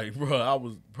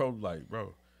was probably like,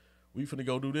 bro, we finna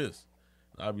go do this.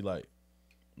 And I'd be like,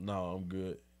 no, I'm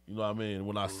good. You know what I mean?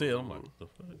 When I say it, I'm like, what the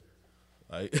fuck?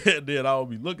 Like, and then I would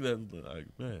be looking at him like,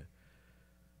 man,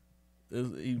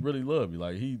 he really loved me.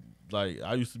 Like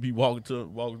I used to be walking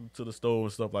to the store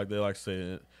and stuff like that. Like I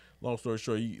said, long story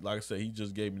short, he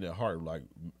just gave me that heart, like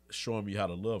showing me how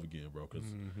to love again, bro. Because,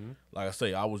 like I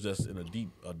say, I was just in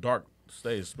a dark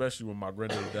stage, especially when my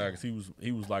granddaddy died. Because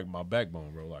he was like my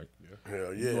backbone, bro. Like,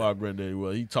 Hell yeah. you know how granddaddy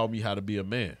was. He taught me how to be a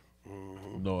man.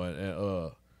 You know,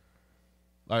 and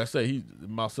like I say,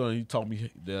 my son, he taught me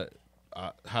that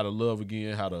how to love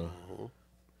again, how to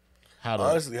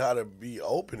honestly, how to be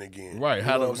open again. Right, you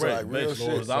how know to like real shit.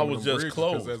 Because I was just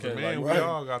closed. As a man, like, we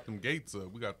all got them gates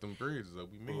up. We got them bridges up.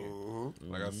 We men.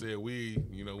 Like I said, we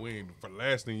ain't. For the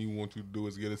last thing you want you to do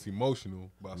is get us emotional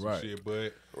about some shit.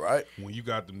 But when you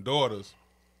got them daughters,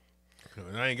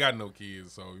 and I ain't got no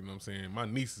kids, so you know what I'm saying. My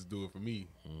nieces do it for me.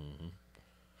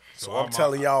 So I'm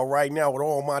telling y'all right now, with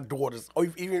all my daughters, or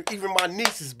even my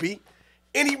nieces be,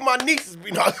 any of my nieces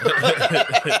be not.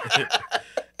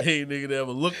 Hey, nigga, that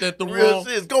ever looked at the real wall?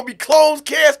 shit. It's gonna be closed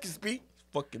caskets, be.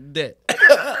 Fucking that.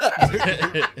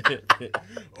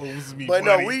 But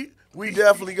no, we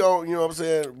definitely gonna, you know what I'm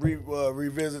saying,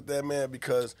 revisit that, man,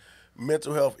 because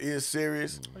mental health is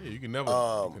serious. Yeah, you can never.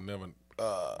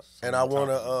 And I want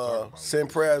to send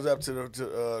prayers up to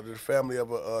the family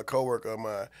of a coworker of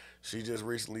mine. She just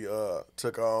recently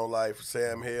took her own life.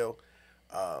 Sam Hill.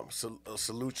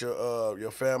 Salute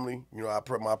your family. You know, I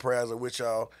put my prayers are with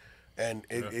y'all. And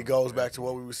it goes back to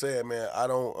what we were saying, man.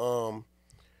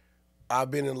 I've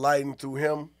been enlightened through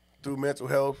him, through mental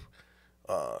health,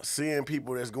 seeing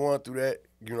people that's going through that.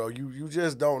 You know, you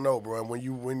just don't know, bro. And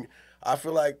when I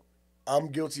feel like I'm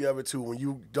guilty of it too. When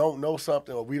you don't know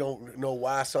something or we don't know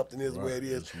why something is the way it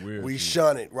is, we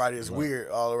shun it. Right? It's weird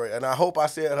all the way. And I hope I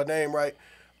said her name right.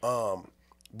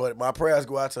 But my prayers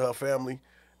go out to her family,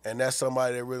 and that's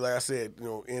somebody that really, like I said, you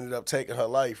know, ended up taking her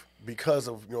life because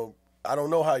of, you know, I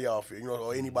don't know how y'all feel, you know,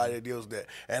 or anybody that deals with that.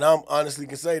 And I'm honestly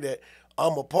can say that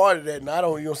I'm a part of that, and I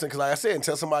don't, you know what I'm saying, because like I said,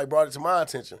 until somebody brought it to my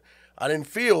attention, I didn't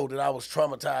feel that I was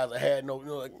traumatized. I had no, you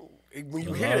know, like, when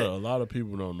you hear it. A lot of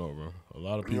people don't know, bro. A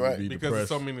lot of people be because depressed. there's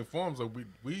so many forms of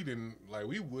we didn't, like,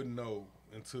 we wouldn't know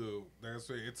until, like I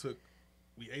said,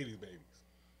 we 80s babies.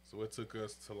 So it took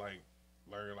us to, like,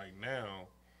 learn, like, now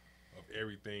of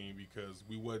everything because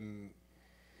it wasn't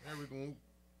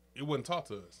taught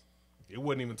to us. It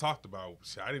wasn't even talked about.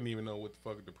 I didn't even know what the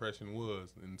fuck depression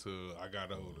was until I got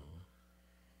older.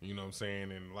 You know what I'm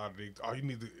saying? And a lot of you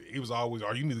need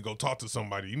to go talk to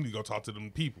somebody. You need to go talk to them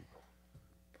people.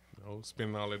 You know,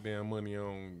 spending all that damn money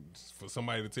on for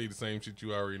somebody to tell you the same shit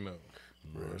you already know.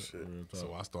 Real shit.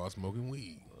 So I started smoking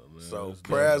weed. So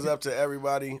prayers up to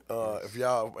everybody. If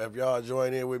y'all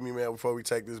join in with me, man, before we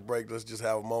take this break, let's just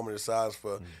have a moment of silence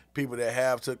for people that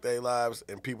have took their lives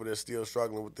and people that are still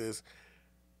struggling with this.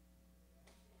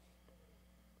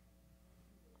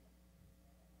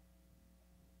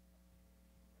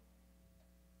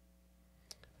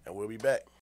 And we'll be back.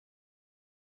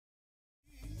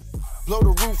 Blow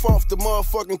the roof off the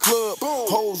motherfucking club. Boom.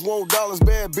 Hoes want dollars,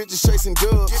 bad bitches chasing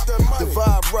dubs. The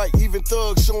vibe right, even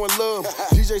thugs showing love.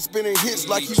 DJ spinning hits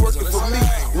like he working for me.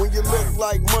 When you look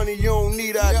like money, you don't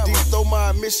need ID. Throw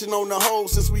my admission on the hoe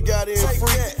since we got in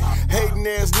free. Hating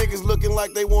ass niggas looking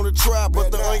like they wanna try,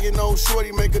 but the onion on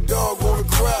shorty make a dog wanna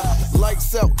cry.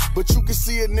 Lights out, but you can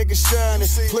see a nigga shining.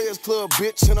 Players Club,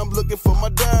 bitch, and I'm looking for my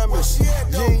diamonds.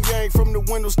 Yin yang from the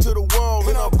windows to the wall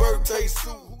in our birthday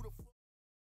suit.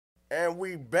 And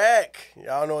we back.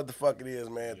 Y'all know what the fuck it is,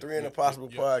 man. Three and Impossible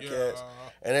Podcast.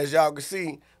 And as y'all can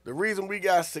see, the reason we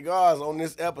got cigars on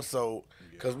this episode,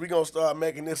 because we going to start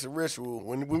making this a ritual.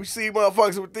 When we see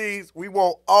motherfuckers with these, we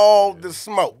want all the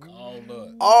smoke.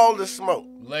 All the smoke.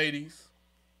 Ladies.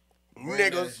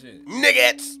 Niggas.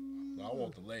 Niggas. No, I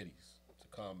want the ladies to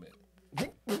comment.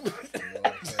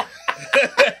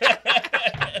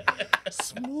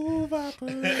 Smooth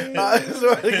operator. I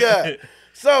swear to God.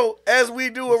 So, as we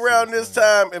do around this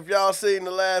time, if y'all seen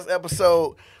the last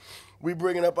episode, we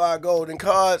bringing up our golden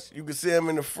cards. You can see them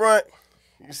in the front.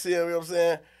 You see them, you know what I'm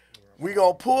saying? We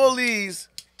gonna pull these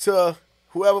to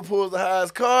whoever pulls the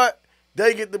highest card.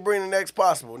 They get to bring the next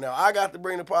possible. Now I got to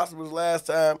bring the possibles last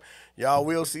time. Y'all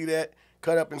will see that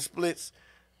cut up in splits.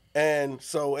 And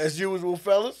so as usual,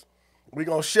 fellas, we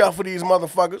gonna shuffle these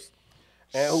motherfuckers.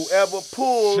 And whoever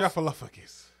pulls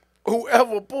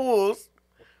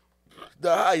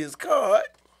the highest card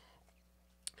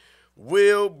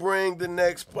will bring the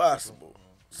next possible.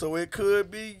 So it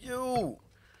could be you.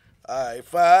 All right,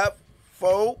 5,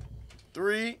 4,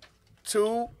 3,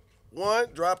 2, 1.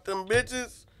 Drop them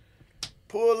bitches.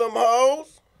 Pull them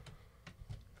hoes.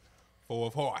 4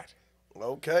 of heart.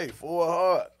 Okay, 4 of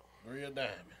heart. 3 of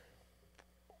diamond.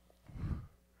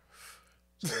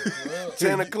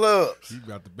 10 of clubs. You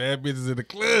got the bad bitches in the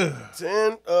club.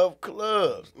 10 of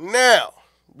clubs. Now,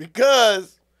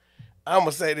 because I'm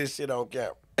going to say this shit on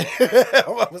camera. I'm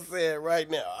going to say it right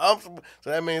now.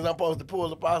 So that means I'm supposed to pull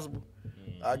the possible.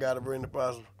 I got to bring the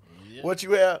possible. Yep. What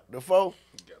you have? The 4?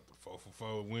 You got the 4 for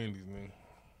 4 Wendy's, man.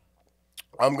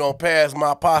 I'm going to pass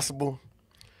my possible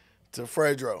to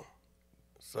Fredro.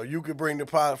 So you could bring the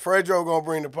possible. Fredro going to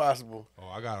bring the possible. Oh,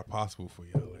 I got a possible for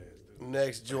y'all.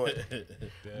 Next joint.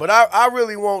 But I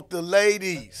really want the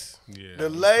ladies. Yeah, the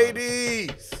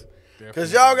ladies.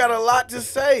 Because y'all got a lot to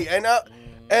say. And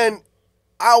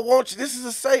I want you, this is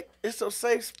a safe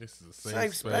space,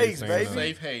 baby.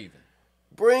 Safe haven.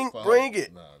 Bring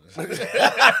it.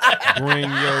 Bring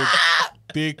your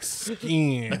thick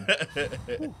skin.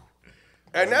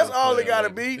 And that's all it got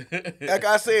to be. Like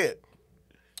I said,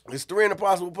 it's 3 in the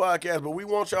Possible podcast, but we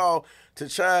want y'all to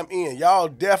chime in. Y'all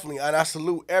definitely, and I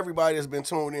salute everybody that's been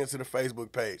tuned into the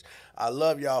Facebook page. I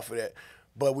love y'all for that.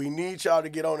 But we need y'all to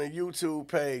get on the YouTube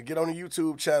page, get on the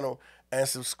YouTube channel, and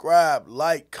subscribe,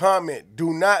 like, comment.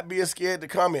 Do not be scared to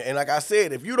comment. And like I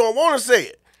said, if you don't want to say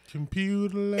it,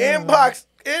 computer inbox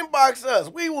us.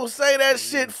 We will say that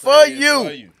shit for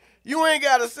you. You ain't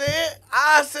got to say it.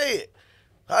 I say it.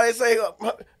 How they say,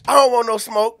 I don't want no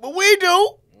smoke, but we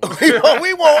do.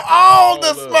 We want all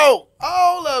the smoke.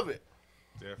 All of it.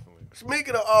 Definitely.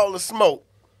 Speaking of all the smoke,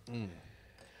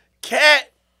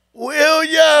 Katt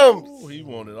Williams. Ooh, he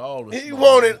wanted all the smoke. He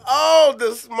wanted all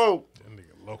the smoke. That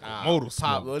nigga locomotive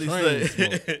smoke. What he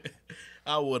said?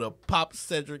 I would have popped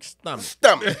Cedric's stomach.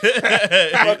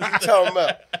 What you talking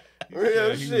about?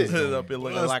 Real shit. Up here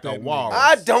looking like a wall.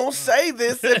 I don't say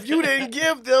this if you didn't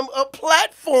give them a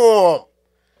platform.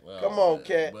 Well, come on,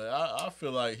 Katt. But I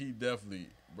feel like he definitely,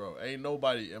 bro, ain't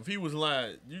nobody, if he was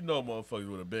lying, you know motherfuckers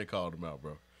would have been called him out,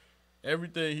 bro.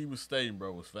 Everything he was stating,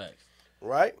 bro, was facts.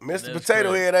 Right? Mr.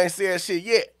 Potato Head ain't said shit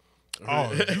yet.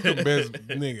 Oh, you the best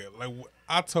nigga. Like,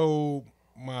 I told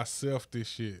myself this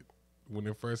shit when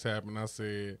it first happened. I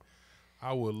said,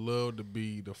 I would love to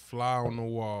be the fly on the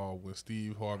wall when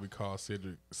Steve Harvey called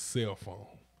Cedric cell phone.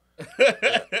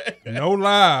 No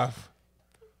live.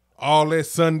 All that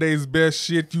Sunday's best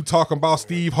shit you talking about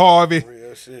Steve Harvey.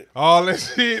 Real shit. All that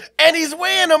shit. And he's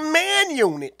wearing a man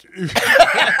unit.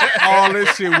 All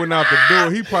that shit went out the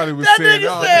door. He probably was saying,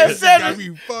 oh, that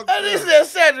nigga said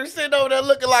Cedric sitting over there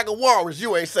looking like a walrus.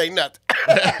 You ain't say nothing.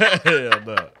 Hell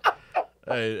no.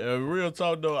 Hey, real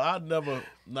talk though,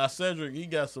 now Cedric, he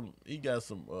got some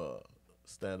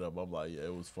stand up. I'm like, yeah,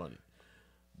 it was funny.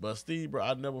 But Steve, bro,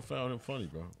 I never found him funny,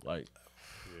 bro. Like,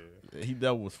 he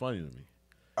never was funny to me.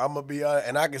 I'm going to be honest,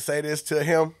 and I can say this to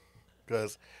him,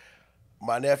 because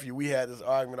my nephew, we had this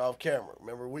argument off camera,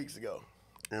 remember, weeks ago.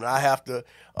 And I have to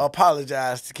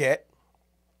apologize to Katt,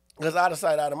 because out of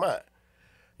sight, out of mind.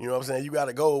 You know what I'm saying? You got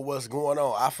to go with what's going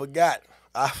on. I forgot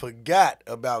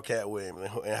about Katt Williams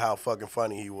and how fucking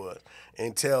funny he was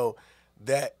until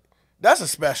that's a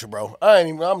special, bro.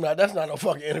 That's not no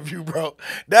fucking interview, bro.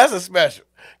 That's a special.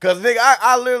 Because, nigga,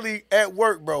 I literally, at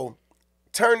work, bro,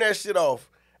 turn that shit off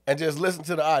and just listen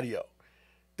to the audio.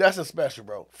 That's a special,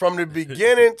 bro. From the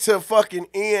beginning to fucking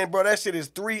end, bro, that shit is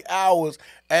 3 hours.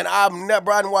 And I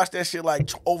done watched that shit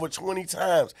like over 20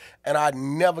 times, and I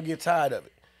never get tired of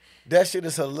it. That shit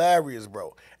is hilarious,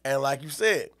 bro. And like you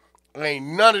said, ain't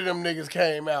none of them niggas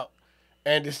came out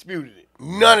and disputed it.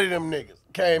 None of them niggas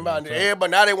came out.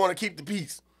 Everybody, now they want to keep the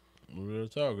peace. Real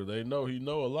talk, because they know he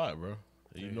know a lot, bro.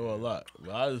 He know a lot.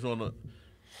 But I just want to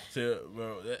tell,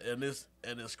 bro, and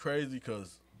it's crazy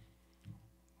because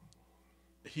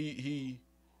he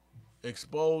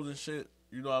exposed and shit,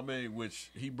 you know what I mean?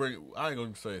 Which I ain't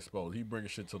gonna say exposed. He bringing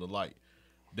shit to the light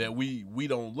that we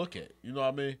don't look at. You know what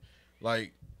I mean?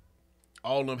 Like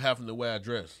all of them having to wear a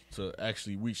dress to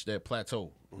actually reach that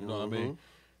plateau. You know what I mean?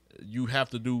 You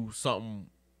have to do something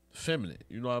feminine.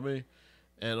 You know what I mean?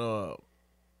 And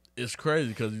it's crazy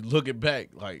because you looking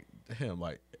back, like damn,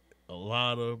 like a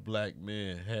lot of black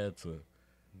men had to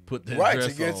put that right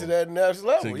dress to get on to that next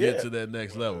level. to get to that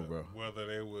next level, bro. Whether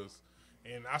they was,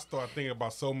 and I start thinking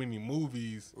about so many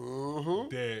movies Mm-hmm.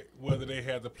 that whether they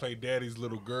had to play daddy's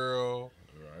little girl,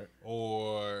 Right.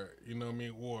 or you know what I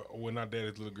mean, or well not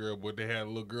daddy's little girl, but they had a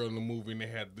little girl in the movie and they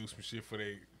had to do some shit for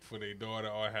their daughter,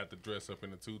 or had to dress up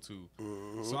in a tutu.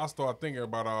 Mm-hmm. So I start thinking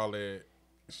about all that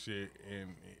shit,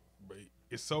 and but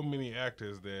it's so many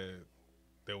actors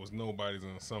that was nobody's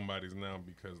and somebody's now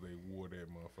because they wore that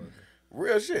motherfucker.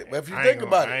 Real shit. But if you think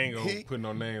about it, I ain't gonna put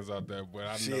no names out there, but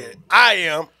I know. I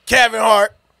am Kevin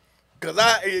Hart. Cause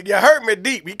you hurt me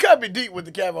deep. He cut me deep with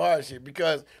the Kevin Hart shit.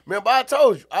 Because remember I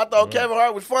told you I thought Kevin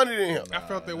Hart was funnier than him. I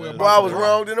felt that way about Bro, I was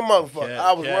wrong than the motherfucker. Katt,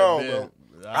 I was Katt wrong, been-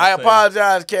 bro. I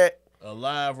apologize, Katt.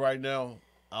 Alive right now,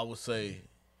 I would say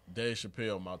Dave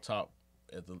Chappelle my top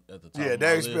at the top. Yeah, of my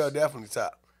Dave list. Chappelle definitely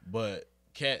top. But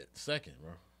Katt second,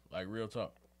 bro. Like real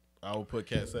talk. I would put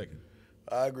Katt second.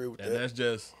 I agree with And that. that's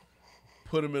just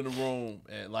put him in the room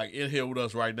and like in here with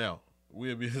us right now.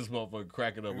 We'll be this motherfucker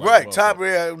cracking up. Like Right, a top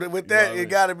motherfucker. yeah, with You know that, what I it mean?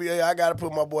 gotta be. I gotta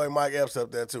put my boy Mike Epps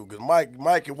up there too, cause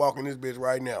Mike can walk in this bitch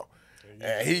right now,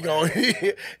 and he gonna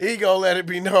let it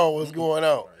be known what's going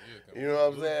on. You know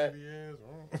what I'm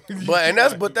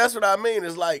saying? But that's what I mean.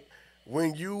 Is like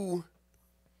when you,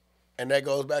 and that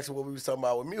goes back to what we was talking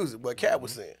about with music. What Katt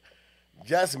was saying,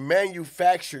 just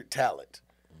manufactured talent.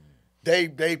 They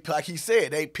like he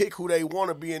said, they pick who they want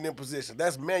to be in them positions.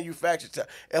 That's manufactured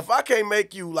talent. If I can't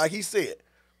make you, like he said,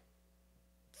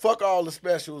 fuck all the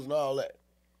specials and all that.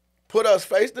 Put us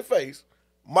face to face,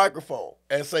 microphone,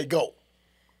 and say go.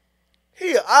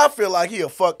 I feel like he'll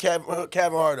fuck Kevin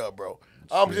Hart up, bro.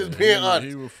 I'm just being honest.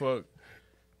 He would fuck.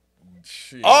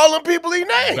 Shit. All them people he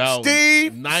named, About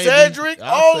Steve, 90, Cedric,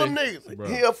 I'll all say, them niggas. bro.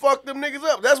 He'll fuck them niggas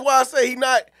up. That's why I say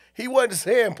he wasn't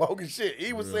saying poking shit.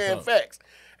 He was Real saying talk. facts.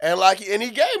 And he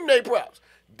gave them their props.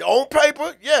 On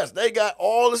paper, yes, they got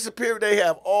all the superior. They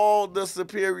have all the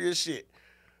superior shit.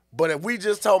 But if we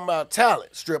just talking about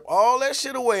talent, strip all that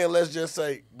shit away and let's just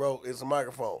say, bro, it's a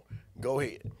microphone. Go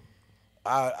ahead.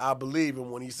 I believe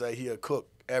him when he say he'll cook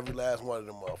every last one of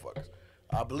them motherfuckers.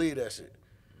 I believe that shit.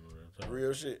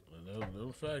 Real shit.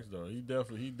 Them facts though. He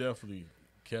definitely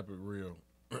kept it real,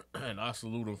 and I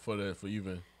salute him for that. For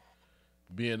even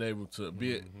being able to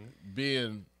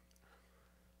being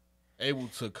able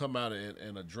to come out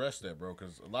and address that, bro.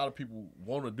 Because a lot of people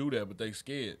want to do that, but they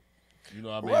scared. You know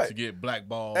what I mean? Right. To get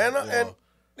blackballed.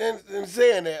 And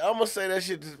saying that, I'm gonna say that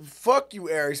shit. Fuck you,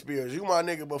 Ari Spears. You my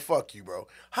nigga, but fuck you, bro.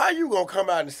 How you gonna come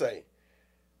out and say,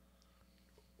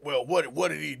 well, what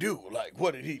did he do? Like,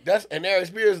 what did he? And Ari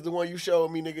Spears is the one you showed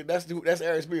me, nigga. That's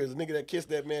Ari Spears, the nigga that kissed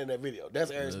that man in that video.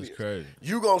 That's Ari Spears. That's crazy.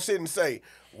 You gonna sit and say,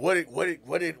 what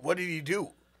did he do?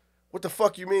 What the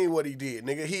fuck you mean what he did,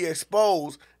 nigga? He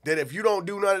exposed that if you don't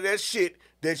do none of that shit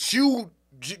that you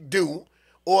do,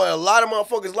 or a lot of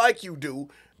motherfuckers like you do,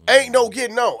 ain't no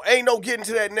getting on. Ain't no getting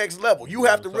to that next level. You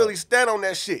have to really stand on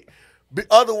that shit.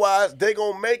 Otherwise, they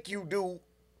gonna make you do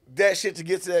that shit to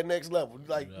get to that next level.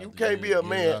 Like, you can't be a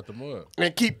man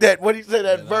and keep that, what he said,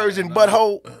 that virgin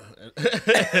butthole.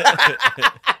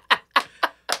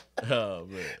 Oh,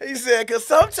 man. He said, because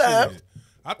sometimes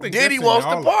I think Diddy that's in wants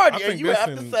to all- party, I and think you that's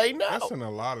have to say no. That's in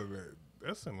a lot of that.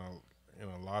 That's in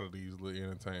a lot of these little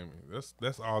entertainment.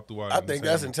 That's all throughout. I think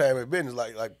that's entertainment business,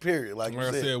 like period. Like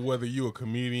Like you I said, whether you a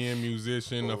comedian,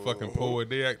 musician, a fucking poet,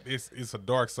 it's a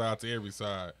dark side to every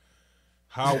side.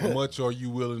 How much are you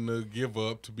willing to give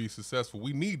up to be successful?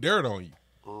 We need dirt on you.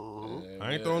 Yeah,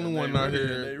 I ain't the only one out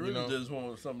here. They really you know. just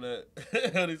want some of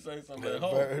that. How they say some of that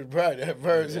home. Right, that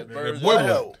virgin. That virgin boy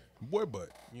butthole. Boy butt.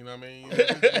 You know what I mean?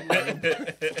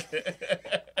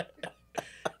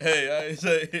 Hey, I ain't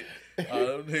say all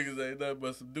them niggas ain't nothing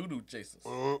but some doo-doo chasers.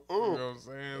 You know what I'm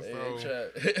saying?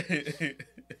 They ain't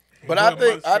But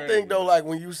I think though, like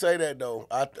when you say that though,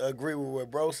 I agree with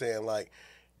what bro saying. Like,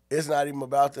 it's not even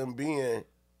about them being,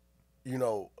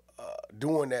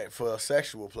 doing that for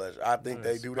sexual pleasure. I think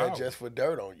they do that power. just for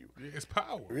dirt on you. It's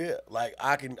power. Yeah, like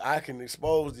I can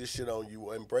expose this shit on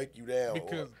you and break you down.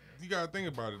 Because you gotta think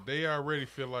about it. They already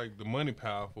feel like the money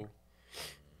powerful,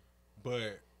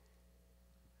 but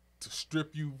to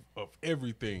strip you of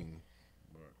everything.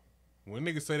 When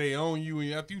niggas say they own you,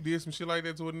 and after you did some shit like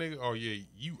that to a nigga, oh yeah,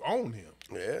 you own him.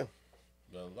 Yeah.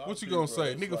 What you gonna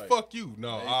say, nigga? Like, fuck you. No,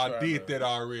 I did that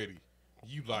already.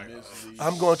 You like,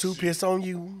 I'm going to piss on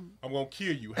you. I'm gonna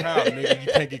kill you. How, nigga?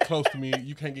 You can't get close to me.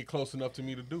 You can't get close enough to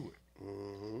me to do it.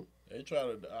 Mm-hmm. They try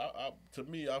to. To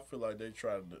me, I feel like they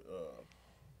try to.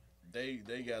 They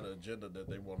got an agenda that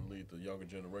they want to lead the younger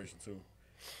generation to,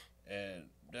 and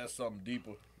that's something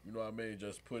deeper. You know what I mean?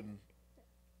 Just putting.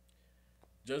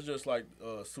 Just like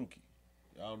Suki.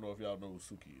 I don't know if y'all know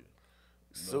who Suki is.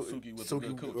 Suki with the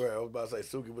good cooch. Right, I was about to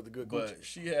say Suki with the good cooch. But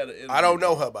she had an interview. I don't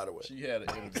know her, by the way. She had an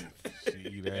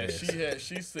interview. And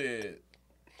she said,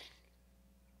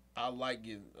 I like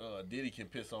getting, Diddy can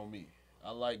piss on me.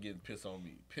 I like getting piss on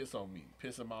me, piss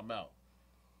in my mouth,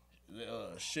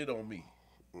 shit on me.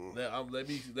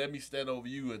 Let me stand over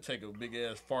you and take a big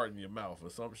ass fart in your mouth or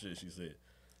some shit. She said.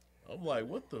 I'm like,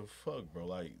 what the fuck, bro?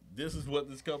 Like, this is what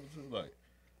this comes to. Like,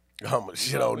 I'm gonna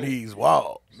shit on these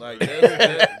walls. Like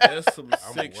that's some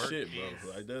sick shit,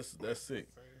 bro. Like that's sick.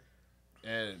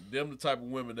 And them the type of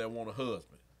women that want a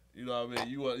husband. You know what I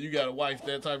mean? You got a wife,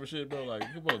 that type of shit, bro. Like,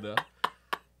 come on now.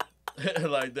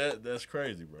 Like that's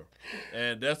crazy, bro.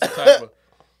 And that's the type of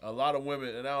a lot of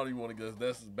women, and I don't even want to go.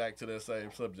 That's back to that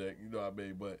same subject. You know what I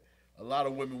mean? But a lot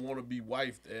of women want to be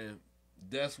wifed, and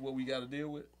that's what we got to deal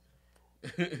with.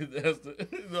 That's the,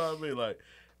 you know what I mean? Like,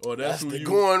 or that's who the you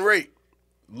going rate.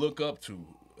 Look up to.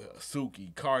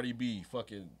 Suki, Cardi B,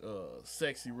 fucking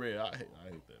Sexy Red. I hate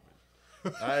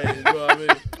that bitch. You know what I mean?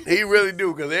 He really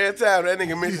do, because every time that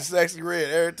nigga mentions Sexy Red,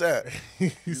 every time.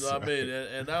 You know what I mean?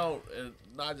 And I don't, and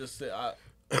not just say,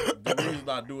 the reason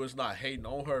I do it's not hating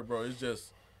on her, bro. It's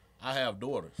just, I have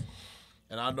daughters.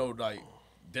 And I know, like,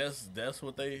 that's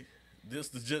what they, this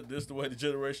the way the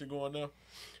generation going now.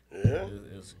 Yeah.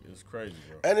 It's crazy,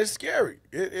 bro. And it's scary.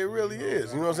 It really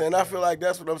is. You know what I'm saying? I feel like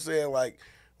that's what I'm saying. Like,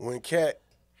 when Katt,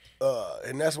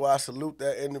 and that's why I salute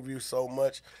that interview so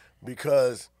much,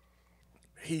 because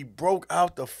he broke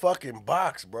out the fucking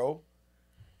box, bro.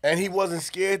 And he wasn't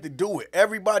scared to do it.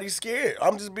 Everybody's scared.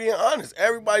 I'm just being honest.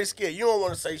 Everybody's scared. You don't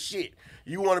want to say shit.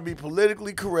 You want to be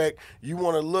politically correct. You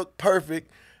want to look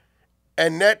perfect.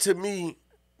 And that, to me,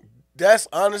 that's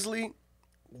honestly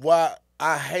why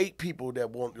I hate people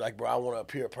that want, like, bro, I want to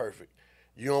appear perfect.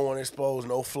 You don't want to expose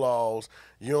no flaws.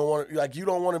 You don't want to, like, you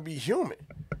don't want to be human.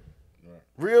 Right.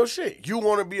 Real shit. You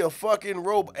want to be a fucking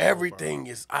robot. Everything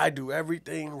is, I do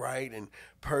everything right and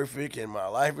perfect and my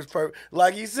life is perfect.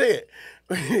 Like he said,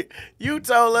 you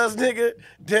told us, nigga,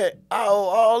 that I owe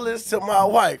all this to my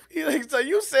wife. So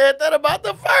you said that about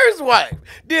the first wife.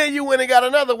 Then you went and got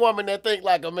another woman that think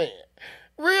like a man.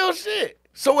 Real shit.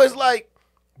 So it's like,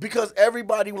 because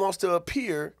everybody wants to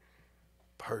appear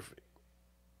perfect.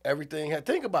 Everything,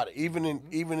 think about it. Even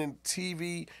in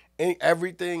TV,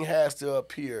 everything has to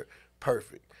appear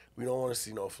perfect. We don't want to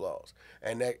see no flaws,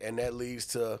 and that leads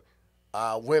to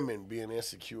women being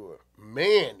insecure,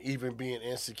 men even being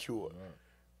insecure. Right.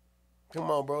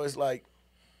 Come on, bro. It's like,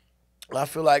 I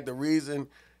feel like the reason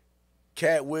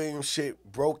Katt Williams shit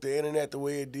broke the internet the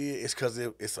way it did is because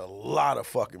it's a lot of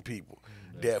fucking people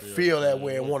that feel that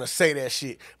way and want to say that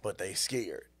shit, but they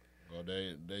scared. Well,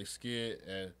 they scared,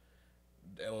 and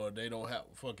or they don't have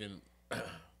a fucking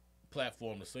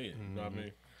platform to say it. You know what I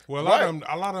mean? Well, a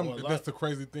lot of them. That's the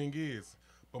crazy thing is.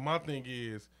 But my thing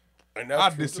is, I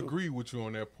disagree with you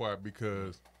on that part,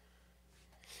 because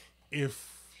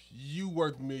if you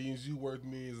worth millions,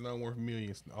 and I'm worth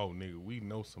millions. Oh, nigga, we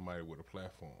know somebody with a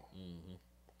platform. Mm-hmm.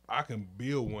 I can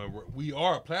build one. We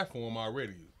are a platform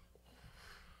already.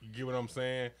 You get what I'm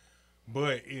saying?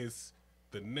 But it's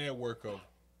the network of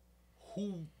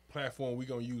who platform we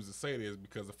gonna use to say this,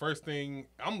 because the first thing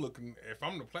I'm looking, if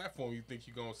I'm the platform you think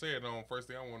you gonna say it on, first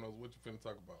thing I want to know is what you finna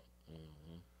talk about.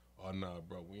 Mm-hmm. Oh nah,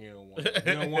 bro, we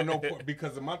don't want no part,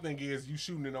 because my thing is, you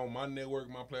shooting it on my network,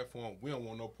 my platform, we don't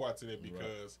want no parts of it,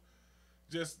 because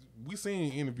just we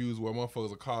seen interviews where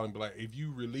motherfuckers are calling and be like, if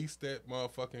you release that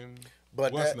motherfucking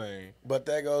name. But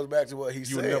that goes back to what he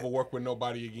said. You'll never work with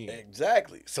nobody again.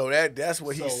 Exactly. So that's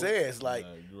what he says. Like,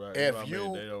 if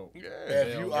you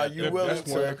are you willing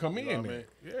that's where to come in? You know what I mean?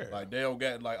 Yeah. Like, they don't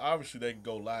got, like, obviously they can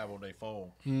go live on their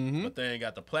phone, but they ain't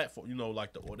got the platform. You know, like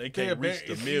or they can't reach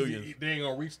the millions. They ain't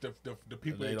gonna reach the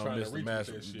people they trying to reach with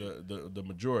that shit. The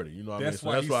majority. You know what I mean?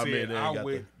 So that's why he said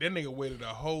that nigga waited a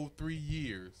whole 3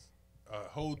 years. A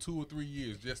whole 2 or 3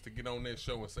 years just to get on that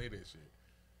show and say that shit.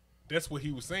 That's what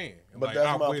he was saying. But like, that's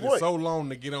I my waited point. so long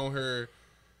to get on her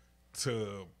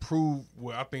to prove.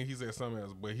 Well, I think he said something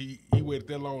else, but he waited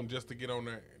that long just to get on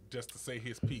there, just to say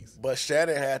his piece. But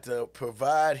Shannon had to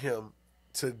provide him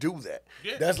to do that.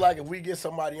 Yeah. That's like if we get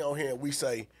somebody on here and we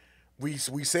say we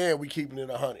saying we keeping it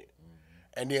 100,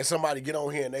 and then somebody get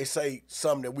on here and they say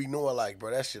something that we know, like,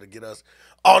 bro, that shit'll get us.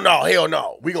 Oh no, hell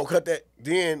no, we gonna cut that.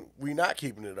 Then we not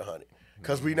keeping it 100.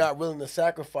 Because we not willing to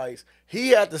sacrifice. He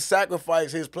had to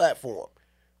sacrifice his platform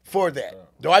for that.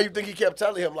 Why you think he kept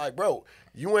telling him, like, bro,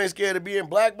 you ain't scared of being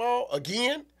blackballed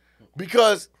again?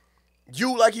 Because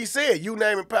you, like he said, you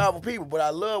naming powerful people. But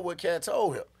I love what Katt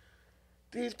told him.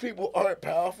 These people aren't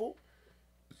powerful.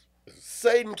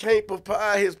 Satan can't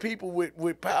provide his people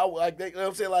with power. Like, you know what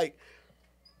I'm saying? Like,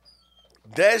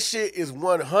 that shit is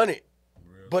 100.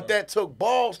 But that took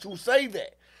balls to say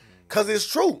that. Because it's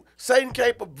true. Satan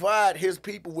can't provide his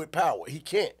people with power. He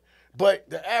can't. But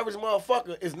the average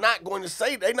motherfucker is not going to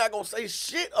say, they're not going to say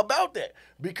shit about that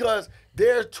because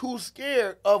they're too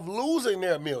scared of losing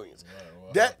their millions. Right,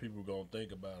 well, that people going to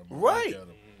think about him. Right.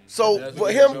 So for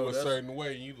him, a certain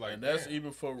way, you like, and that's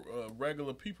even for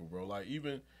regular people, bro. Like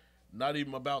even, not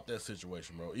even about that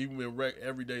situation, bro. Even in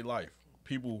everyday life,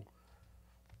 people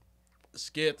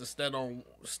scared to stand on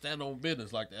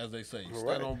business, like as they say,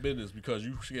 stand on business because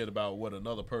you scared about what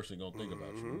another person gonna think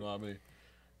about you. You know what I mean?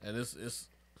 And it's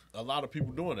a lot of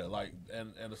people doing that. Like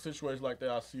and a situation like that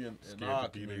I see in our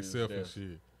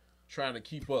community, trying to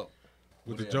keep up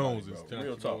with the Joneses.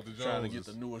 Real talk, trying to get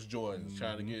the newest Jordans,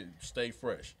 trying to stay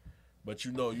fresh. But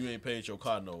you know you ain't paid your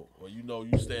car note, or you know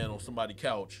you staying on somebody's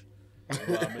couch. You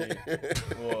know what I mean?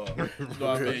 Or you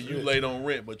know what I mean? You late on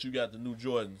rent, but you got the new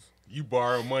Jordans. You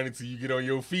borrow money till you get on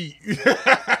your feet.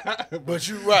 But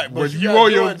you right. But you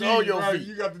on your feet.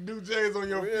 You got the new J's on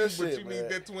your feet, but you need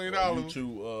that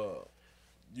 $20. Well,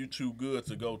 you too good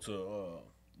to go to,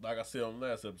 like I said on the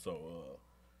last episode,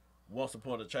 once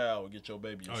upon a child would get your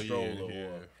baby a stroller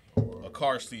or a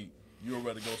car seat. You'd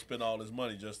rather go spend all this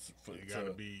money just for it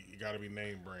gotta be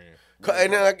name brand.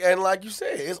 And like you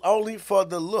said, it's only for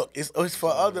the look. It's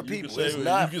for other people. It's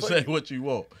not. You can say what you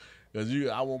want. Because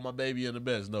I want my baby in the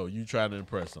best. No, you trying to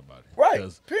impress somebody. Right,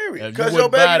 period. Because your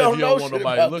baby don't know want shit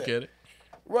nobody about to look that. at it.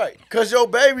 Right, because your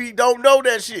baby don't know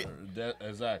that shit.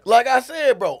 Exactly. Like I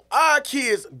said, bro, our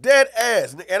kids dead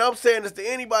ass, and I'm saying this to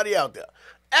anybody out there.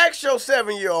 Ask your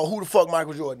 7-year-old who the fuck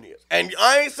Michael Jordan is. And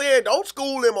I ain't saying don't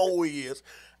school him on who he is.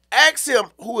 Ask him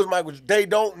who is Michael Jordan. They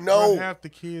don't know. Half the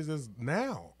kids is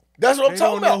now. That's what I'm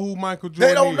talking about. They don't know who Michael Jordan is.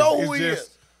 They don't know who he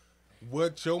is.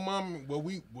 What your mom, what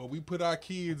we put our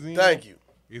kids in. Thank you.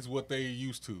 Is what they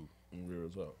used to. Real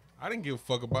talk. I didn't give a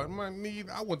fuck about my need.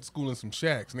 I went to school in some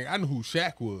Shacks, nigga. I knew who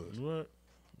Shaq was. What?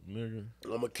 Nigga.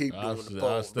 I'm going to keep doing the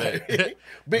phone.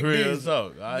 Big Real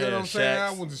talk. You know what I'm saying?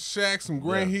 I went to Shacks, some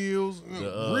Grand Hills.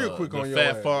 Real quick on your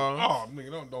Fat ass. Farm. Oh,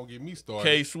 nigga, don't get me started.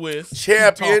 K-Swiss.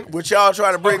 Champion, which y'all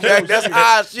trying to bring back. That's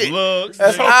our shit. Lugs.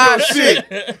 That's our shit.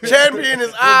 Champion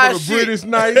is our shit. British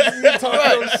Knights. You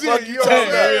talking shit. You know what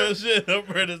I'm saying? Real shit. The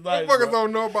British Knights. Motherfuckers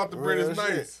don't know about the British Real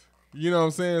Knights. You know what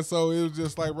I'm saying? So it was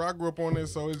just like, I grew up on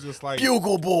this, so it's just like.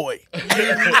 Bugle Boy.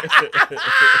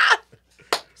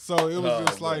 So it was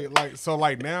just like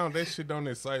now that shit don't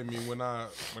excite me when I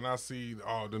see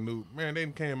the new man. They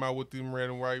came out with them red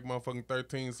and white motherfucking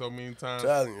 13 so many times.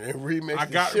 Telling you, they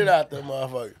remixed the shit out them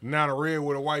motherfuckers. Now the red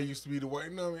with the white used to be the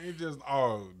white. No, it just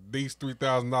these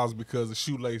 $3,000 because the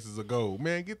shoelaces are gold.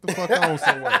 Man, get the fuck on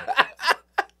somewhere.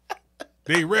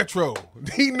 They retro.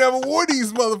 He never wore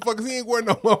these motherfuckers. He ain't wearing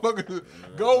no motherfucking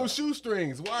gold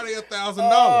shoestrings. Why are they $1,000?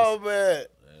 Oh man.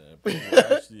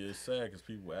 Actually, it's sad because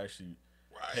people actually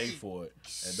pay for it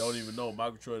and don't even know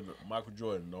Michael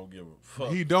Jordan don't give a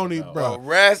fuck. He don't even, bro.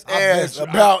 Rat's ass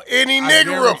about any nigga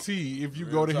room. I guarantee if you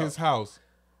go to his house,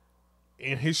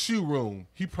 in his shoe room,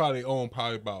 he probably owned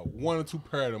about 1 or 2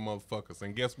 pair of them motherfuckers.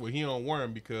 And guess what? He don't wear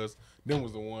them because them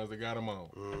was the ones that got him on.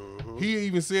 Mm-hmm. He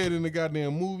even said in the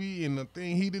goddamn movie and the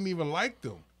thing, he didn't even like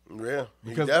them. Yeah,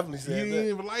 he definitely said that. He didn't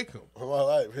even like them. All my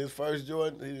life, his first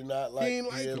Jordan, he did not like. He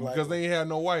didn't like them because they ain't had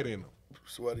no white in them.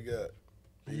 Swear to God.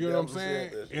 You know what I'm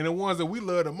saying? And the ones that we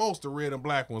love the most, the red and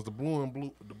black ones, the blue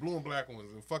and black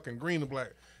ones, and fucking green and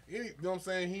black. You know what I'm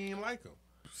saying? He ain't like them.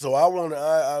 So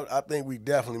I think we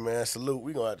definitely, man, salute.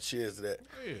 We gonna have to cheers to that.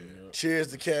 Yeah. Cheers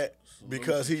to Katt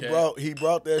because he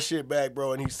brought that shit back,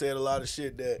 bro, and he said a lot of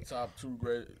shit that top 2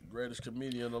 greatest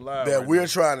comedian alive that we're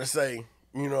trying to say,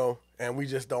 you know, and we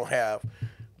just don't have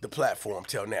the platform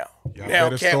till now. Y'all now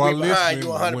Katt, we behind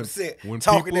you 100%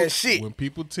 talking that shit. When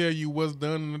people tell you what's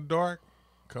done in the dark,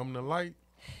 come to light.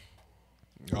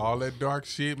 All that dark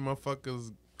shit,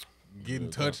 motherfuckers getting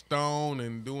touched on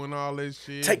and doing all that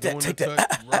shit. Take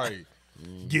that. Right.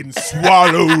 Getting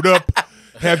swallowed up.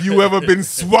 Have you ever been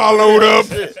swallowed up?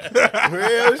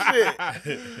 Real shit.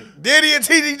 Diddy and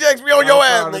TD Jakes be on your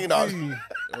ass, nigga.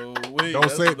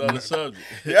 Don't say another subject.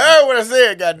 You heard what I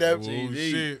said, goddamn. Oh,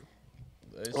 shit.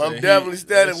 I'm definitely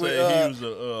standing with. He was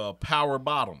a power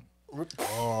bottom.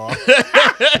 Oh.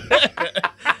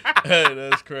 Hey,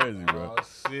 that's crazy, bro. Oh,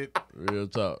 shit. Real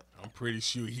talk. I'm pretty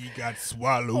sure he got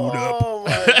swallowed up. Oh,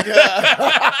 my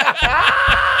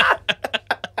God.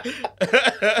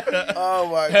 Oh,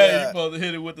 my God. Hey, you supposed to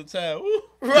hit it with the towel.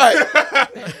 Right.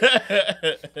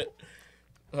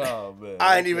 Oh, man.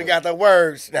 I ain't even got the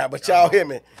words now, but y'all hear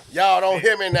me. Y'all don't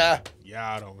hear me now.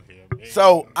 Y'all don't hear me.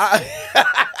 So,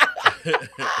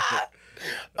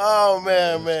 Oh,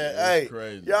 man. Hey,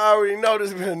 crazy. y'all already know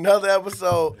this has been another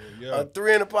episode of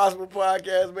 3 and the Possible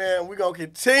Podcast, man. We're going to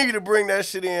continue to bring that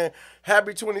shit in.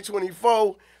 Happy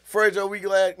 2024. Fredro, we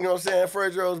glad, you know what I'm saying?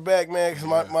 Fredro's back, man,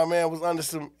 because my man was under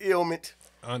some ailment.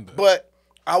 But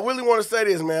I really want to say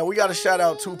this, man. We got to shout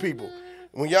out 2 people.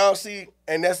 When y'all see,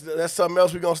 and that's something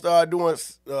else we're going to start doing,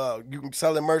 you can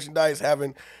selling merchandise,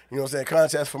 having, you know what I'm saying,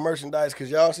 contests for merchandise, because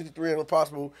y'all see the 3 and the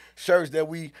Possible shirts that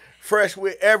we fresh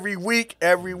with every week.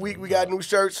 Every week we got new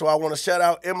shirts, so I want to shout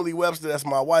out Emily Webster. That's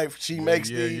my wife. She makes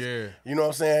these. Yeah. You know what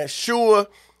I'm saying? Sure,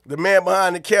 the man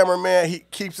behind the camera, man, he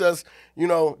keeps us, you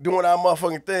know, doing our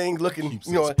motherfucking thing, looking,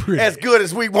 you know, as good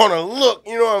as we want to look.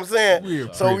 You know what I'm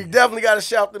saying? So we definitely got to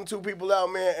shout them 2 people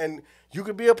out, man, and you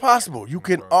can be a possible. You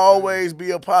can always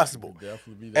be a possible.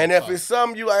 And if it's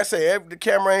something you, like I say, the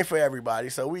camera ain't for everybody,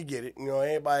 so we get it. You know,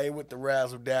 everybody ain't with the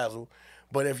razzle dazzle.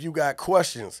 But if you got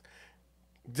questions,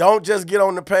 don't just get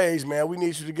on the page, man. We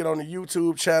need you to get on the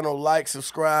YouTube channel, like,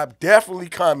 subscribe, definitely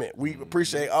comment. We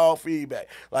appreciate all feedback.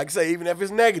 Like I say, even if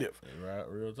it's negative. Right,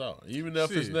 real talk. Even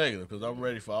if it's negative, because I'm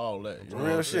ready for all that. You know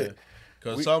real shit.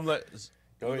 Because some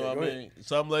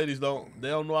ladies don't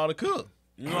know how to cook.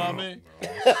 You know what I mean?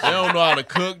 They don't know how to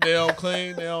cook. They don't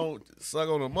clean. They don't suck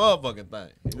on the motherfucking thing.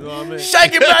 You know what I mean?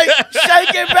 Shake it, bake.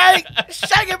 Shake it, bake.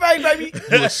 Shake it, bake, baby.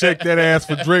 You will shake that ass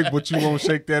for Drake, but you won't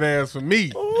shake that ass for me.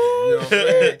 You know what I'm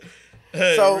saying?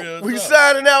 Hey, so we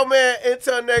signing out, man.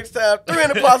 Until next time, 3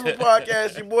 and the Possible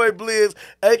Podcast. Your boy Blizz,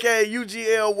 a.k.a.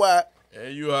 U.G.L.Y.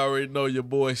 And you already know your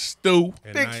boy Stu.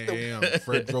 And I am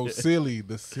Fredrosilly,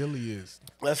 the silliest.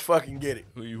 Let's fucking get it.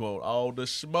 Who you want? All the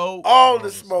smoke? All the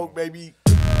smoke, baby.